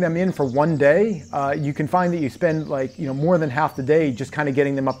 bringing them in for one day, you can find that you spend more than half the day just kind of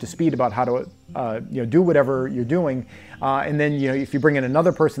getting them up to speed about how to do whatever you're doing. And then if you bring in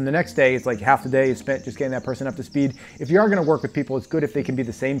another person the next day, it's like half the day is spent just getting that person up to speed. If you are going to work with people, it's good if they can be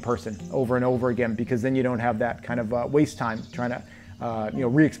the same person over and over again, because then you don't have that kind of waste time trying to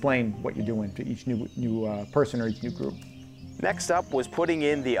re-explain what you're doing to each new person or each new group. Next up was putting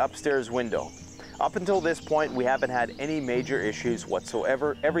in the upstairs window. Up until this point, we haven't had any major issues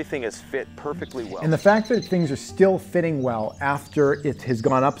whatsoever. Everything has fit perfectly well. And the fact that things are still fitting well after it has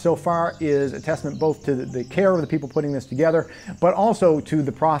gone up so far is a testament both to the care of the people putting this together, but also to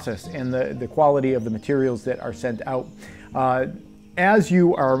the process and the quality of the materials that are sent out. As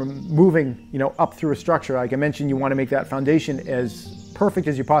you are moving, up through a structure, like I mentioned, you want to make that foundation as perfect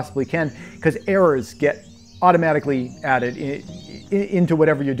as you possibly can, because errors get automatically added into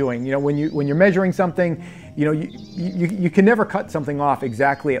whatever you're doing. When you're measuring something, you can never cut something off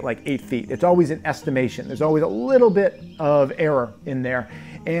exactly at like 8 feet. It's always an estimation. There's always a little bit of error in there,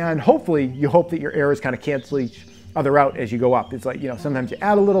 and hopefully you hope that your errors kind of cancel other out as you go up. It's like, you know, sometimes you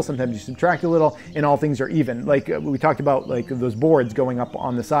add a little, sometimes you subtract a little, and all things are even. Like we talked about, like those boards going up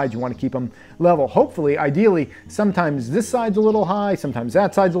on the sides, you want to keep them level. Hopefully, ideally, sometimes this side's a little high, sometimes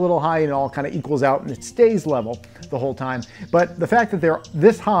that side's a little high, and it all kind of equals out and it stays level the whole time. But the fact that they're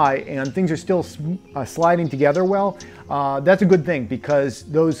this high and things are still sliding together well, that's a good thing, because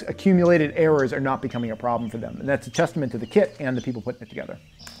those accumulated errors are not becoming a problem for them. And that's a testament to the kit and the people putting it together.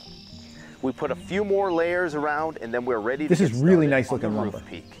 We put a few more layers around, and then we're ready to This get is really started nice on looking the lumber. roof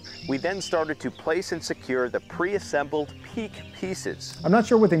peak. We then started to place and secure the pre-assembled peak pieces. I'm not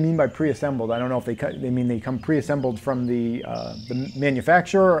sure what they mean by pre-assembled. I don't know if they mean they come pre-assembled from the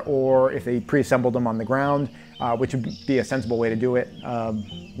manufacturer, or if they pre-assembled them on the ground, which would be a sensible way to do it.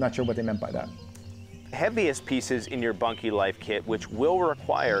 Not sure what they meant by that. Heaviest pieces in your Bunkie Life kit, which will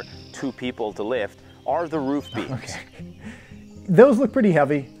require 2 people to lift, are the roof beams. Okay. Those look pretty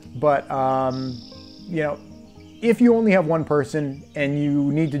heavy, but you know, if you only have one person and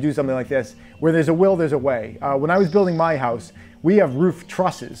you need to do something like this, where there's a will, there's a way. When I was building my house, we have roof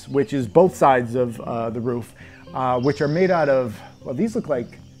trusses, which is both sides of the roof, which are made out of, well, these look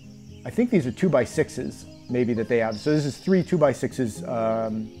like, I think these are 2x6s maybe that they have. So this is 3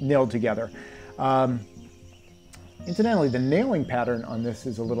 2x6s nailed together. Incidentally, the nailing pattern on this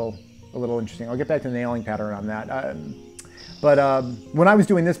is a little interesting. I'll get back to the nailing pattern on that. But when I was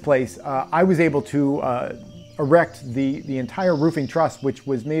doing this place, I was able to erect the entire roofing truss, which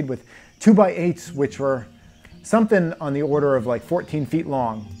was made with 2x8s, which were something on the order of like 14 feet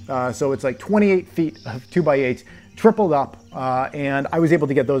long. So it's like 28 feet of 2x8s, tripled up, and I was able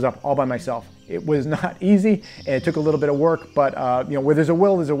to get those up all by myself. It was not easy, and it took a little bit of work, but you know, where there's a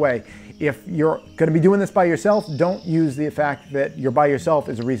will, there's a way. If you're going to be doing this by yourself, don't use the fact that you're by yourself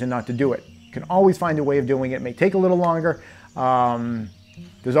as a reason not to do it. You can always find a way of doing it. It may take a little longer.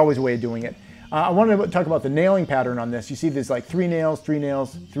 There's always a way of doing it. I wanted to talk about the nailing pattern on this. You see there's like 3 nails, 3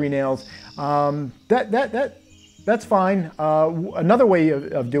 nails, 3 nails. That's fine. Another way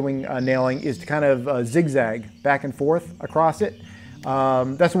of doing nailing is to kind of zigzag back and forth across it.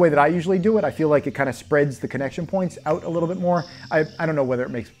 That's the way that I usually do it. I feel like it kind of spreads the connection points out a little bit more. I don't know whether it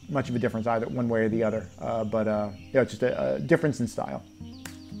makes much of a difference either one way or the other, but yeah, it's just a difference in style.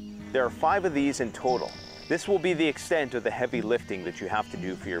 There are 5 of these in total. This will be the extent of the heavy lifting that you have to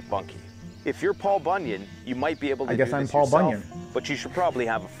do for your bunkie. If you're Paul Bunyan, you might be able to do this yourself. I guess I'm Paul Bunyan. But you should probably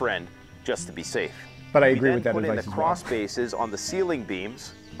have a friend, just to be safe. But I agree with that advice as well. We then put in the cross bases on the ceiling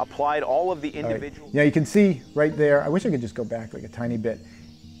beams, applied all of the individual... Yeah, you can see right there, I wish I could just go back like a tiny bit.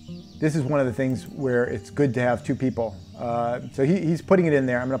 This is one of the things where it's good to have 2 people. So he's putting it in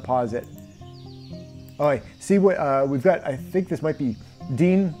there. I'm going to pause it. Oh, see what we've got. I think this might be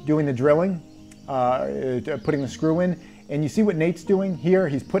Dean doing the drilling, putting the screw in. And you see what Nate's doing here?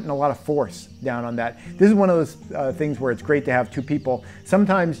 He's putting a lot of force down on that. This is one of those things where it's great to have 2 people.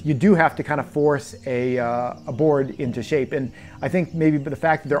 Sometimes you do have to kind of force a board into shape. And I think maybe the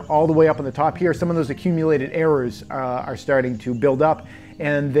fact that they're all the way up on the top here, some of those accumulated errors are starting to build up.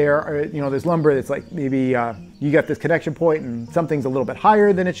 And there are, you know, there's lumber that's like maybe you got this connection point and something's a little bit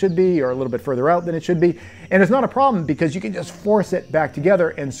higher than it should be or a little bit further out than it should be. And it's not a problem because you can just force it back together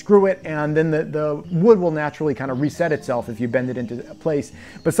and screw it, and then the wood will naturally kind of reset itself if you bend it into place.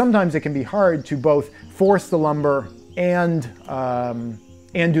 But sometimes it can be hard to both force the lumber and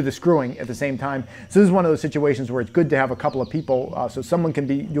do the screwing at the same time. So this is one of those situations where it's good to have a couple of people, so someone can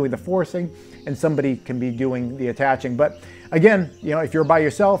be doing the forcing and somebody can be doing the attaching. But again, you know, if you're by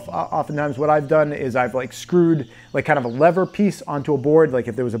yourself, oftentimes what I've done is I've like screwed like kind of a lever piece onto a board. Like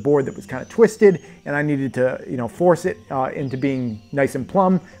if there was a board that was kind of twisted and I needed to, you know, force it into being nice and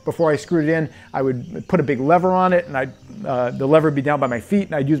plumb before I screwed it in, I would put a big lever on it, and the lever would be down by my feet,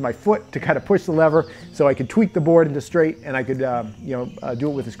 and I'd use my foot to kind of push the lever so I could tweak the board into straight, and I could, you know, do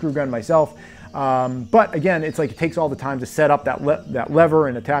it with a screw gun myself. But again, it's like it takes all the time to set up that lever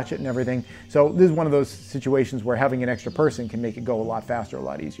and attach it and everything. So this is one of those situations where having an extra person can make it go a lot faster, a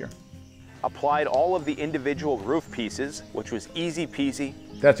lot easier. Applied all of the individual roof pieces, which was easy peasy.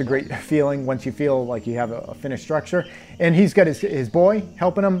 That's a great feeling once you feel like you have a finished structure. And he's got his boy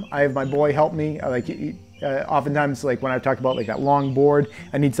helping him. I have my boy help me. Oftentimes, like when I talk about like that long board,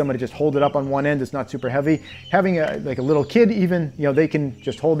 I need someone to just hold it up on one end. It's not super heavy. Having like a little kid, even, you know, they can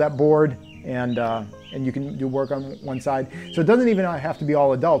just hold that board, and you can do work on one side. So it doesn't even have to be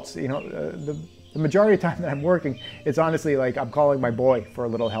all adults. You know, the majority of the time that I'm working, it's honestly like I'm calling my boy for a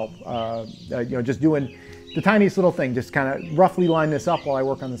little help. You know, just doing the tiniest little thing, just kind of roughly line this up while I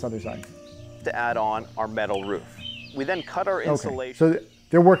work on this other side. To add on our metal roof. We then cut our insulation. Okay. So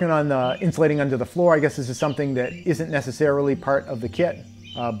they're working on insulating under the floor. I guess this is something that isn't necessarily part of the kit,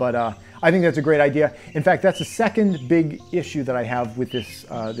 but I think that's a great idea. In fact, that's the second big issue that I have with this,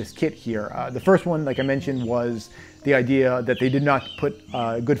 this kit here. The first one, like I mentioned, was the idea that they did not put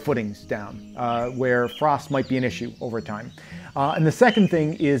good footings down, where frost might be an issue over time. And the second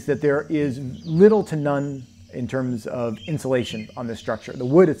thing is that there is little to none in terms of insulation on this structure. The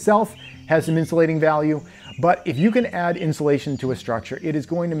wood itself has some insulating value, but if you can add insulation to a structure, it is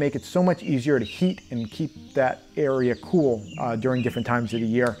going to make it so much easier to heat and keep that area cool during different times of the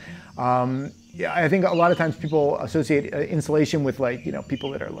year. Yeah, I think a lot of times people associate insulation with, like, you know,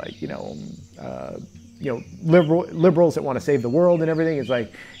 people that are like, you know, liberals that want to save the world and everything. It's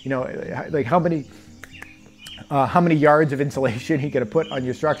like, you know, like how many yards of insulation you got to put on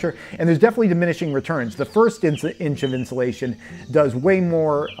your structure, and there's definitely diminishing returns. The first inch of insulation does way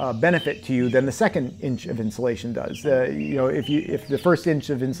more benefit to you than the second inch of insulation does. You know, if the first inch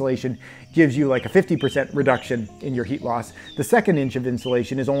of insulation gives you like a 50% reduction in your heat loss, the second inch of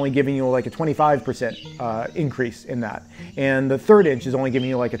insulation is only giving you like a 25% increase in that, and the third inch is only giving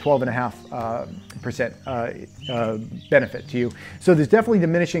you like a 12.5% benefit to you. So there's definitely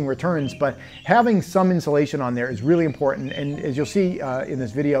diminishing returns, but having some insulation on there is really important. And as you'll see in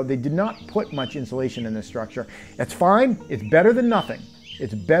this video, they did not put much insulation in this structure. That's fine. It's better than nothing.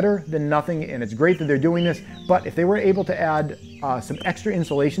 It's better than nothing, and it's great that they're doing this. But if they were able to add some extra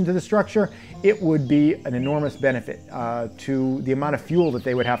insulation to the structure, it would be an enormous benefit to the amount of fuel that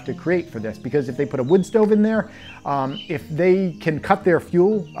they would have to create for this. Because if they put a wood stove in there, if they can cut their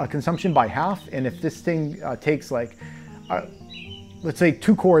fuel consumption by half, and if this thing takes like let's say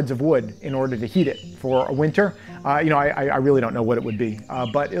 2 cords of wood in order to heat it for a winter, you know, I really don't know what it would be,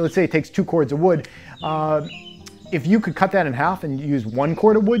 but let's say it takes 2 cords of wood. If you could cut that in half and use 1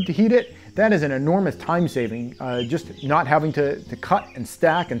 cord of wood to heat it, that is an enormous time saving, just not having to cut and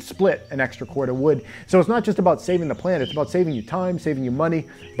stack and split an extra cord of wood. So it's not just about saving the planet, it's about saving you time, saving you money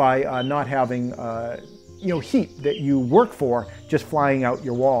by not having you know, heat that you work for just flying out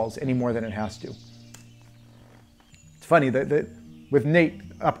your walls any more than it has to. It's funny that with Nate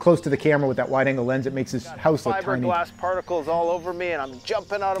up close to the camera with that wide angle lens, it makes his house look tiny. Fiberglass particles all over me, and I'm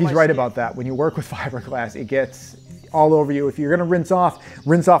jumping out of my He's right skin. about that. When you work with fiberglass, it gets all over you. If you're gonna rinse off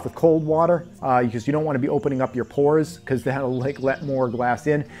with cold water, because you don't want to be opening up your pores, because that'll like let more glass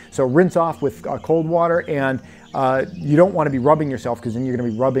in. So rinse off with cold water, and you don't want to be rubbing yourself, because then you're going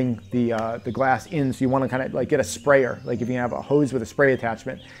to be rubbing the glass in. So you want to kind of like get a sprayer. Like if you have a hose with a spray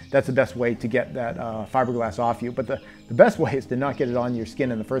attachment, that's the best way to get that fiberglass off you. But the best way is to not get it on your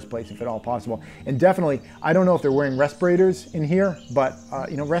skin in the first place, if at all possible. And definitely, I don't know if they're wearing respirators in here, but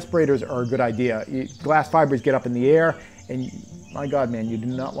you know, respirators are a good idea. Glass fibers get up in the air, and my God, man, you do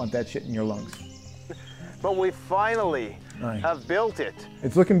not want that shit in your lungs. But we finally have built it.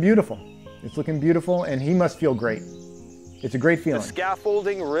 It's looking beautiful. It's looking beautiful, and he must feel great. It's a great feeling. The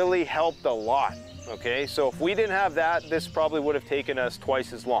scaffolding really helped a lot, okay? So if we didn't have that, this probably would have taken us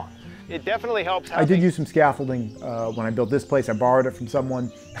twice as long. It definitely helps having... I did use some scaffolding when I built this place. I borrowed it from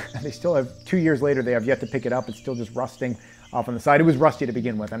someone. They still have, 2 years later, they have yet to pick it up. It's still just rusting off on the side. It was rusty to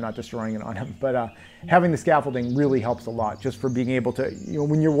begin with. I'm not destroying it on him. But having the scaffolding really helps a lot, just for being able to, you know,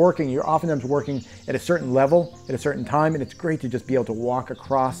 when you're working, you're oftentimes working at a certain level at a certain time, and it's great to just be able to walk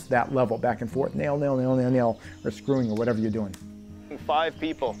across that level back and forth, nail, nail, nail, nail, nail, or screwing, or whatever you're doing. 5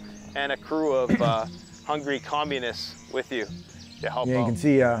 people and a crew of hungry communists with you to help out. Yeah, you can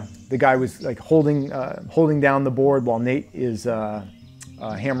see the guy was like holding down the board while Nate is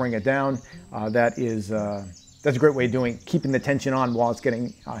hammering it down. That's a great way of keeping the tension on while it's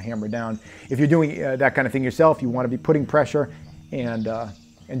getting hammered down. If you're doing that kind of thing yourself, you want to be putting pressure and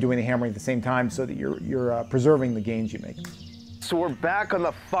doing the hammering at the same time, so that you're preserving the gains you make. So we're back on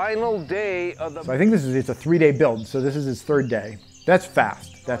the final day of the... So I think it's a 3-day build. So this is his 3rd day. That's fast.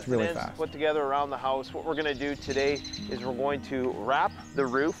 That's really fast. Put together around the house. What we're going to do today is we're going to wrap the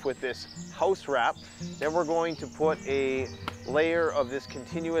roof with this house wrap. Then we're going to put a layer of this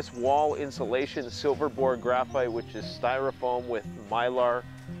continuous wall insulation Silverboard graphite, which is styrofoam with mylar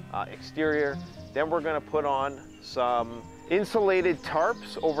exterior. Then we're going to put on some insulated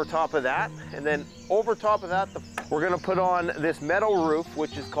tarps over top of that, and then over top of that we're going to put on this metal roof,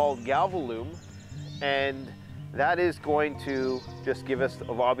 which is called Galvalume, and that is going to just give us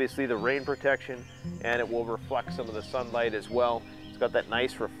obviously the rain protection, and it will reflect some of the sunlight as well. It's got that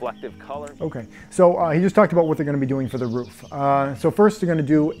nice reflective color. Okay, so he just talked about what they're going to be doing for the roof. So first they're going to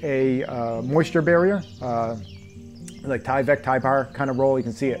do a moisture barrier, like Tyvek, Typar kind of roll. You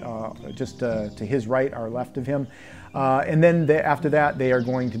can see it just to his right or left of him. And then after that, they are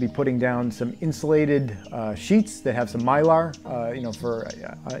going to be putting down some insulated sheets that have some mylar, you know, for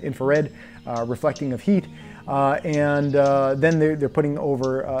infrared reflecting of heat. Then they're putting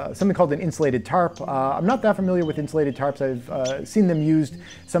over something called an insulated tarp. I'm not that familiar with insulated tarps. I've seen them used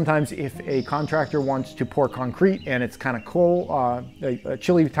sometimes if a contractor wants to pour concrete and it's kind of cold, a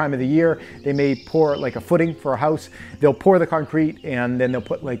chilly time of the year. They may pour like a footing for a house. They'll pour the concrete and then they'll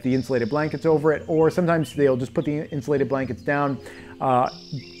put like the insulated blankets over it, or sometimes they'll just put the insulated blankets down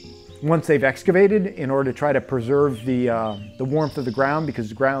once they've excavated in order to try to preserve the warmth of the ground, because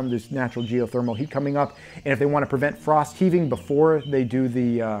the ground, there's natural geothermal heat coming up. And if they want to prevent frost heaving before they do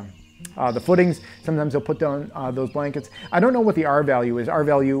the footings, sometimes they'll put down those blankets. I don't know what the R value is. R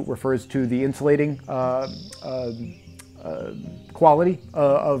value refers to the insulating quality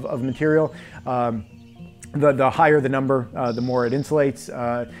of material. The higher the number, the more it insulates.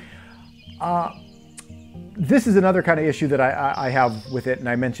 This is another kind of issue that I have with it, and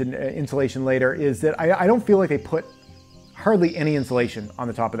I mentioned insulation later, is that I don't feel like they put hardly any insulation on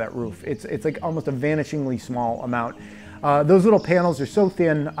the top of that roof. It's like almost a vanishingly small amount. Those little panels are so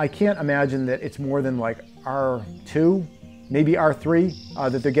thin, I can't imagine that it's more than like R2, maybe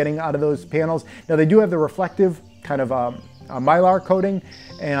R3 that they're getting out of those panels. Now they do have the reflective kind of Mylar coating,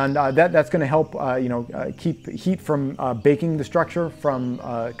 and that's going to help keep heat from baking the structure from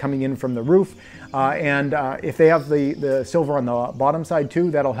coming in from the roof. If they have the silver on the bottom side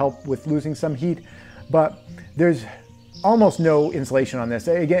too, that'll help with losing some heat. But there's almost no insulation on this.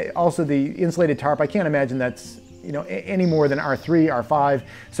 Again, also the insulated tarp, I can't imagine that's any more than R3, R5.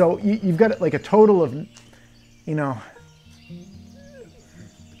 So you've got like a total of,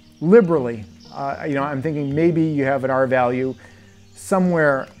 liberally, I'm thinking maybe you have an R value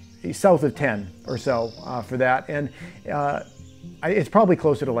somewhere south of 10 or so for that. And it's probably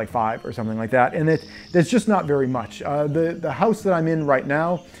closer to like 5 or something like that. And there's just not very much. The house that I'm in right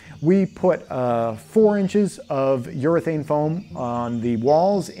now, we put 4 inches of urethane foam on the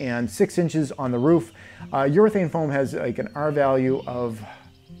walls and 6 inches on the roof. Urethane foam has like an R value of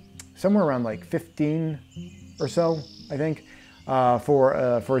somewhere around like 15 or so, I think, for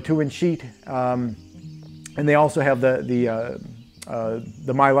a 2-inch sheet. And they also have the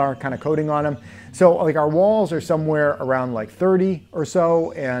Mylar kind of coating on them. So like our walls are somewhere around like 30 or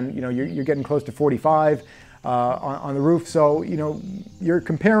so, and you're getting close to 45 on the roof. So you're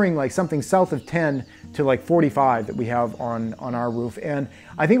comparing like something south of 10 to like 45 that we have on our roof. And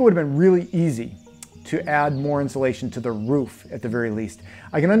I think it would have been really easy to add more insulation to the roof at the very least.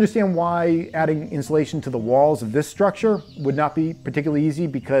 I can understand why adding insulation to the walls of this structure would not be particularly easy,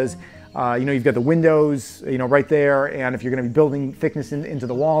 because you've got the windows right there, and if you're going to be building thickness into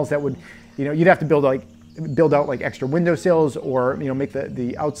the walls, that would you'd have to build out like extra window sills, or make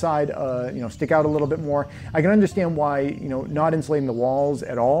the outside stick out a little bit more. I can understand why not insulating the walls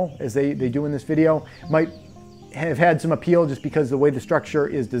at all, as they do in this video, might have had some appeal, just because the way the structure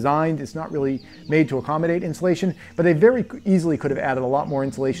is designed, it's not really made to accommodate insulation. But they very easily could have added a lot more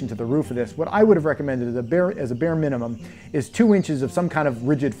insulation to the roof of this. What I would have recommended as a bare minimum is 2 inches of some kind of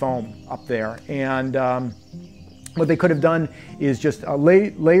rigid foam up there. And what they could have done is just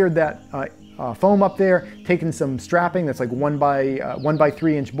layered that foam up there, taken some strapping that's like 1 by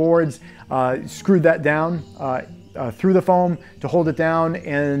 3 inch boards, screwed that down through the foam to hold it down.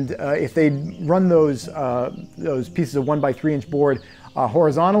 And if they run those pieces of 1 by 3 inch board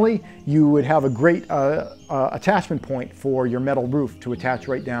horizontally, you would have a great attachment point for your metal roof to attach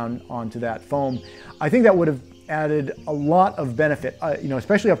right down onto that foam. I think that would have added a lot of benefit,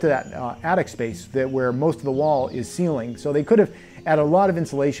 especially up to that attic space where most of the wall is ceiling. So they could have added a lot of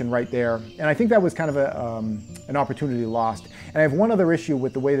insulation right there. And I think that was kind of an opportunity lost. And I have one other issue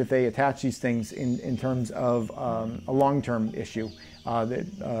with the way that they attach these things in terms of a long-term issue.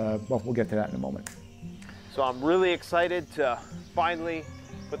 Well, we'll get to that in a moment. So I'm really excited to finally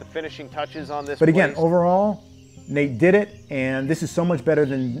put the finishing touches on this. But again, overall, Nate did it, and this is so much better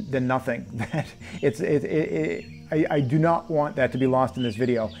than nothing. That I do not want that to be lost in this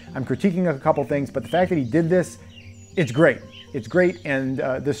video. I'm critiquing a couple things, but the fact that he did this, it's great. It's great, and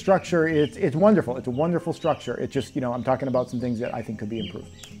the structure, it's wonderful. It's a wonderful structure. It's just, I'm talking about some things that I think could be improved.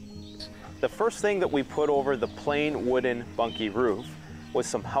 The first thing that we put over the plain wooden bunkie roof was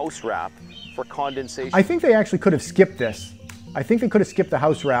some house wrap for condensation. I think they actually could have skipped this. I think they could have skipped the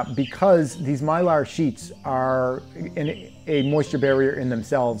house wrap, because these Mylar sheets are a moisture barrier in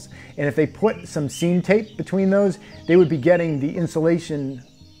themselves. And if they put some seam tape between those, they would be getting the insulation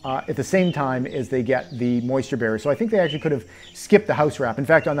at the same time as they get the moisture barrier. So I think they actually could have skipped the house wrap. In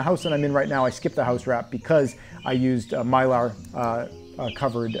fact, on the house that I'm in right now, I skipped the house wrap because I used Mylar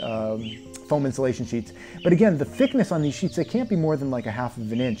covered foam insulation sheets. But again, the thickness on these sheets, they can't be more than like 1/2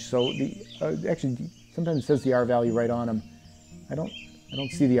 of an inch. So actually, sometimes it says the R value right on them. I don't I don't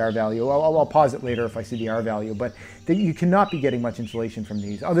see the R value. I'll pause it later if I see the R value, but you cannot be getting much insulation from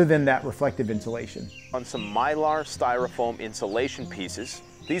these other than that reflective insulation. On some Mylar styrofoam insulation pieces,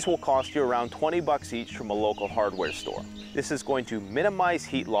 these will cost you around 20 bucks each from a local hardware store. This is going to minimize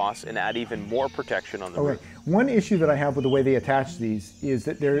heat loss and add even more protection on the roof. One issue that I have with the way they attach these is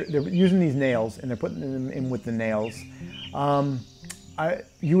that they're using these nails and they're putting them in with the nails.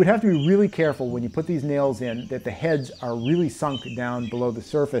 You would have to be really careful when you put these nails in that the heads are really sunk down below the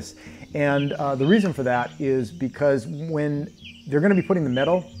surface. And the reason for that is because when they're going to be putting the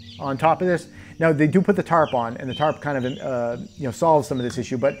metal on top of this, now they do put the tarp on, and the tarp kind of solves some of this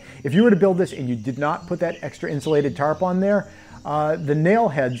issue. But if you were to build this and you did not put that extra insulated tarp on there, the nail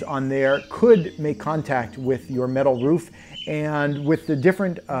heads on there could make contact with your metal roof. And with the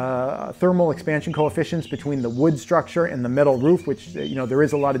different thermal expansion coefficients between the wood structure and the metal roof, which there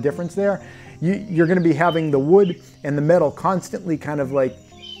is a lot of difference there, you're going to be having the wood and the metal constantly kind of like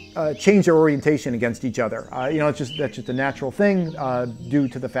change their orientation against each other. That's just a natural thing due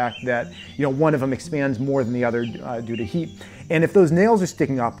to the fact that one of them expands more than the other due to heat. And if those nails are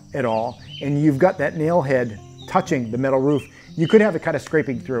sticking up at all, and you've got that nail head touching the metal roof, you could have it kind of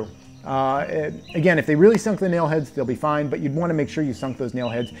scraping through. Again, if they really sunk the nail heads, they'll be fine, but you'd want to make sure you sunk those nail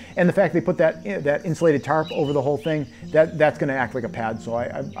heads. And the fact they put that insulated tarp over the whole thing, that's going to act like a pad. So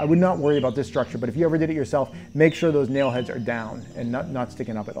I would not worry about this structure, but if you ever did it yourself, make sure those nail heads are down and not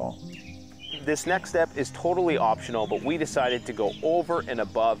sticking up at all. This next step is totally optional, but we decided to go over and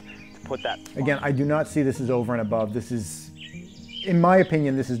above to put that. Again, I do not see this as over and above. This is, in my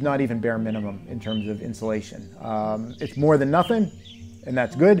opinion, this is not even bare minimum in terms of insulation. It's more than nothing, and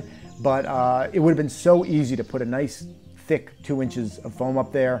that's good. But it would have been so easy to put a nice thick 2 inches of foam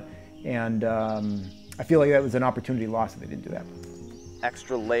up there, and I feel like that was an opportunity lost if they didn't do that.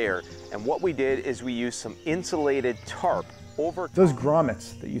 Extra layer, and what we did is we used some insulated tarp over those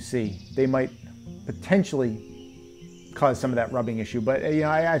grommets that you see. They might potentially cause some of that rubbing issue, but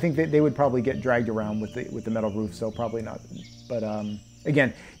I think that they would probably get dragged around with the metal roof, so probably not. But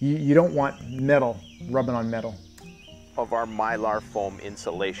again, you don't want metal rubbing on metal. Of our Mylar foam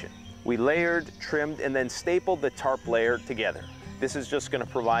insulation. We layered, trimmed, and then stapled the tarp layer together. This is just going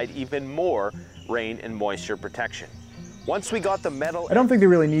to provide even more rain and moisture protection. Once we got the metal... I don't think they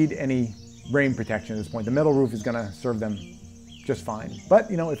really need any rain protection at this point. The metal roof is going to serve them just fine. But,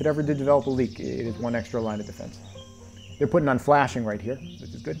 if it ever did develop a leak, it is one extra line of defense. They're putting on flashing right here, which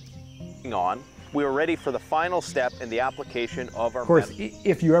is good. We were ready for the final step in the application of our... Of course,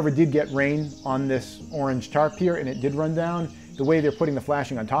 if you ever did get rain on this orange tarp here and it did run down, the way they're putting the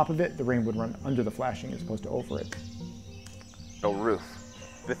flashing on top of it, the rain would run under the flashing as opposed to over it. Roof.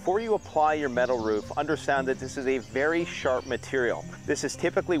 Before you apply your metal roof, understand that this is a very sharp material. This is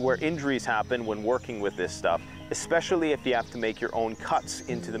typically where injuries happen when working with this stuff, especially if you have to make your own cuts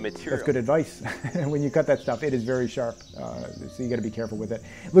into the material. That's good advice. When you cut that stuff, it is very sharp, so you got to be careful with it.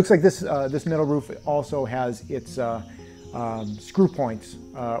 It looks like this metal roof also has its screw points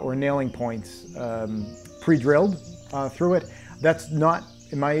or nailing points pre-drilled through it. That's not,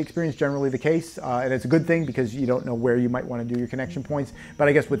 in my experience, generally the case, and it's a good thing because you don't know where you might want to do your connection points. But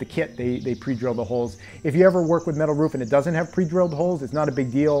I guess with the kit, they pre-drill the holes. If you ever work with metal roof and it doesn't have pre-drilled holes, it's not a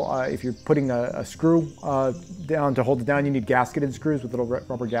big deal. If you're putting a screw down to hold it down, you need gasketed screws with little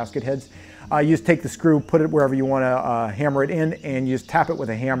rubber gasket heads. You just take the screw, put it wherever you want to hammer it in, and you just tap it with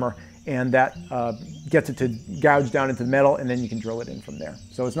a hammer, and that gets it to gouge down into the metal, and then you can drill it in from there.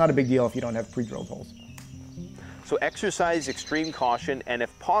 So it's not a big deal if you don't have pre-drilled holes. So exercise extreme caution, and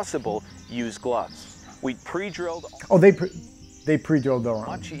if possible, use gloves. We pre-drilled... Oh, they pre-drilled their own.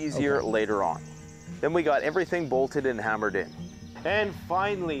 Much easier later on. Then we got everything bolted and hammered in. And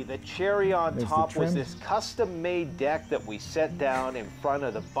finally, the cherry on top was this custom-made deck that we set down in front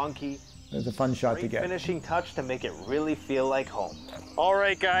of the bunkie. There's a fun shot to get. Finishing touch to make it really feel like home. All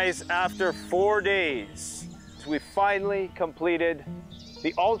right, guys, after 4 days, we finally completed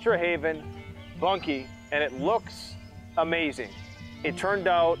the Ultra Haven bunkie, and it looks amazing. It turned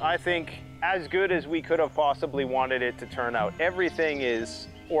out, I think, as good as we could have possibly wanted it to turn out. Everything is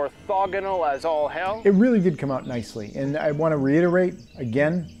orthogonal as all hell. It really did come out nicely, and I want to reiterate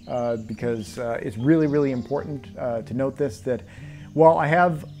again, because it's really, really important to note this, that while I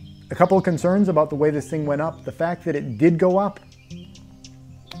have a couple of concerns about the way this thing went up, the fact that it did go up,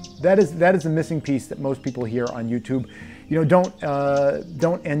 that is a missing piece that most people here on YouTube,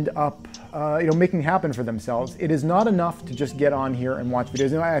 don't end up making happen for themselves. It is not enough to just get on here and watch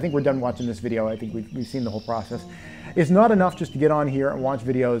videos. And I think we're done watching this video. I think we've seen the whole process. It's not enough just to get on here and watch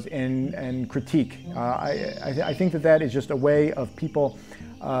videos and critique. I think that is just a way of people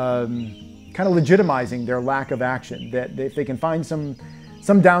kind of legitimizing their lack of action. That if they can find some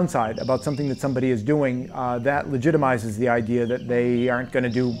some downside about something that somebody is doing, that legitimizes the idea that they aren't going to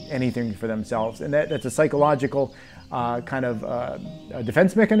do anything for themselves. And that's a psychological kind of a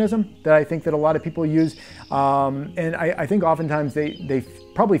defense mechanism that I think that a lot of people use. And I think oftentimes they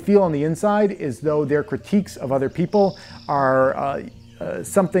probably feel on the inside as though their critiques of other people are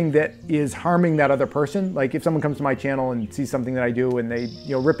something that is harming that other person. Like if someone comes to my channel and sees something that I do and they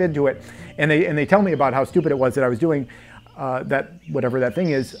rip into it and they tell me about how stupid it was that I was doing that whatever that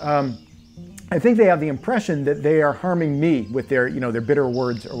thing is, I think they have the impression that they are harming me with their their bitter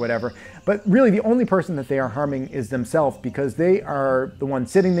words or whatever. But really the only person that they are harming is themselves, because they are the ones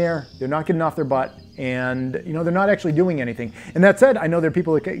sitting there, they're not getting off their butt, and they're not actually doing anything. And that said, I know there are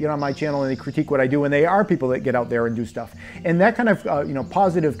people that get on my channel and they critique what I do, and they are people that get out there and do stuff. And that kind of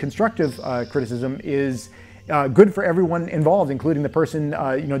positive, constructive criticism is good for everyone involved, including the person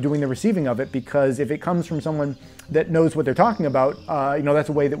doing the receiving of it, because if it comes from someone that knows what they're talking about, that's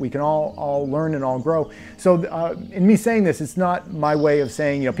a way that we can all learn and all grow. So in me saying this, it's not my way of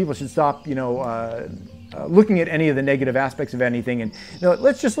saying people should stop looking at any of the negative aspects of anything, and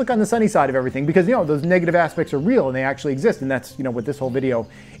let's just look on the sunny side of everything, because those negative aspects are real and they actually exist, and that's what this whole video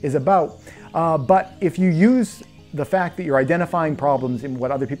is about. But if you use the fact that you're identifying problems in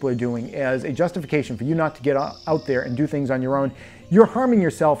what other people are doing as a justification for you not to get out there and do things on your own, you're harming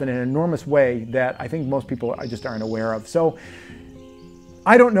yourself in an enormous way that I think most people just aren't aware of. So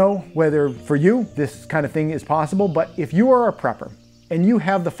I don't know whether for you this kind of thing is possible, but if you are a prepper and you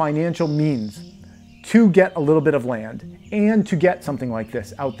have the financial means to get a little bit of land and to get something like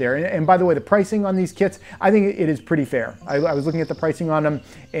this out there. And by the way, the pricing on these kits, I think it is pretty fair. I was looking at the pricing on them,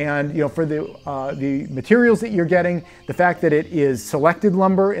 and for the materials that you're getting, the fact that it is selected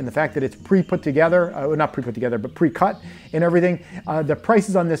lumber and the fact that it's pre-put together, not pre-put together, but pre-cut and everything, the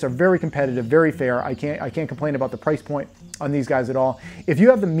prices on this are very competitive, very fair. I can't complain about the price point on these guys at all. If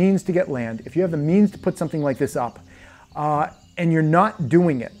you have the means to get land, if you have the means to put something like this up, and you're not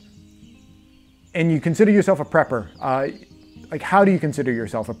doing it, and you consider yourself a prepper, like how do you consider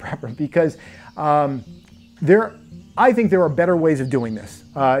yourself a prepper? Because I think there are better ways of doing this.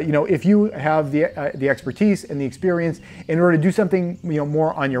 If you have the expertise and the experience in order to do something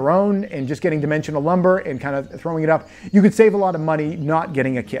more on your own and just getting dimensional lumber and kind of throwing it up, you could save a lot of money not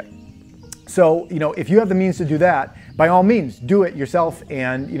getting a kit. So, if you have the means to do that, by all means, do it yourself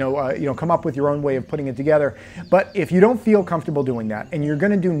and, come up with your own way of putting it together. But if you don't feel comfortable doing that and you're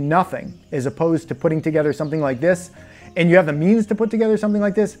going to do nothing as opposed to putting together something like this, and you have the means to put together something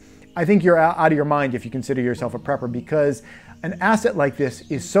like this, I think you're out of your mind if you consider yourself a prepper, because an asset like this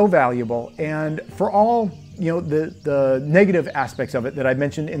is so valuable. And for all, the negative aspects of it that I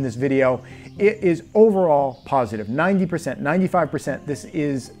mentioned in this video, it is overall positive. 90%, 95%, this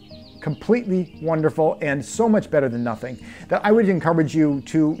is completely wonderful and so much better than nothing, that I would encourage you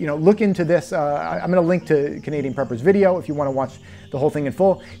to look into this. I'm going to link to Canadian Prepper's video if you want to watch the whole thing in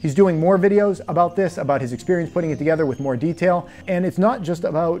full. He's doing more videos about this, about his experience putting it together with more detail. And it's not just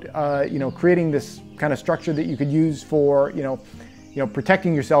about creating this kind of structure that you could use for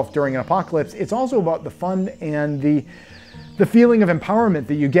protecting yourself during an apocalypse. It's also about the fun and the feeling of empowerment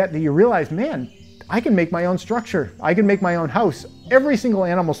that you get, that you realize, man, I can make my own structure. I can make my own house. Every single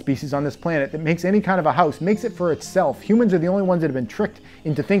animal species on this planet that makes any kind of a house makes it for itself. Humans are the only ones that have been tricked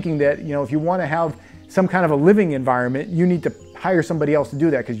into thinking that, if you want to have some kind of a living environment, you need to hire somebody else to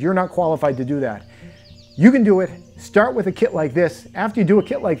do that, because you're not qualified to do that. You can do it. Start with a kit like this. After you do a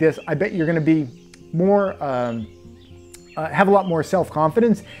kit like this, I bet you're going to be more, have a lot more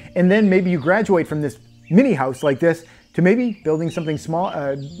self-confidence. And then maybe you graduate from this mini house like this to maybe building something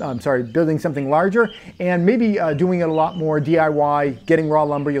building something larger, and maybe doing it a lot more DIY, getting raw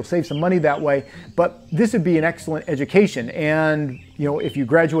lumber. You'll save some money that way, but this would be an excellent education. And if you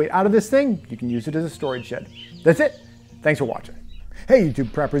graduate out of this thing, you can use it as a storage shed. That's it. Thanks for watching. Hey YouTube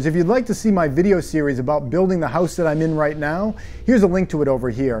preppers, if you'd like to see my video series about building the house that I'm in right now, here's a link to it over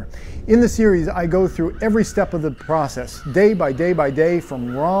here. In the series, I go through every step of the process, day by day by day,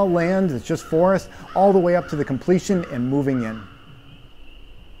 from raw land that's just forest, all the way up to the completion and moving in.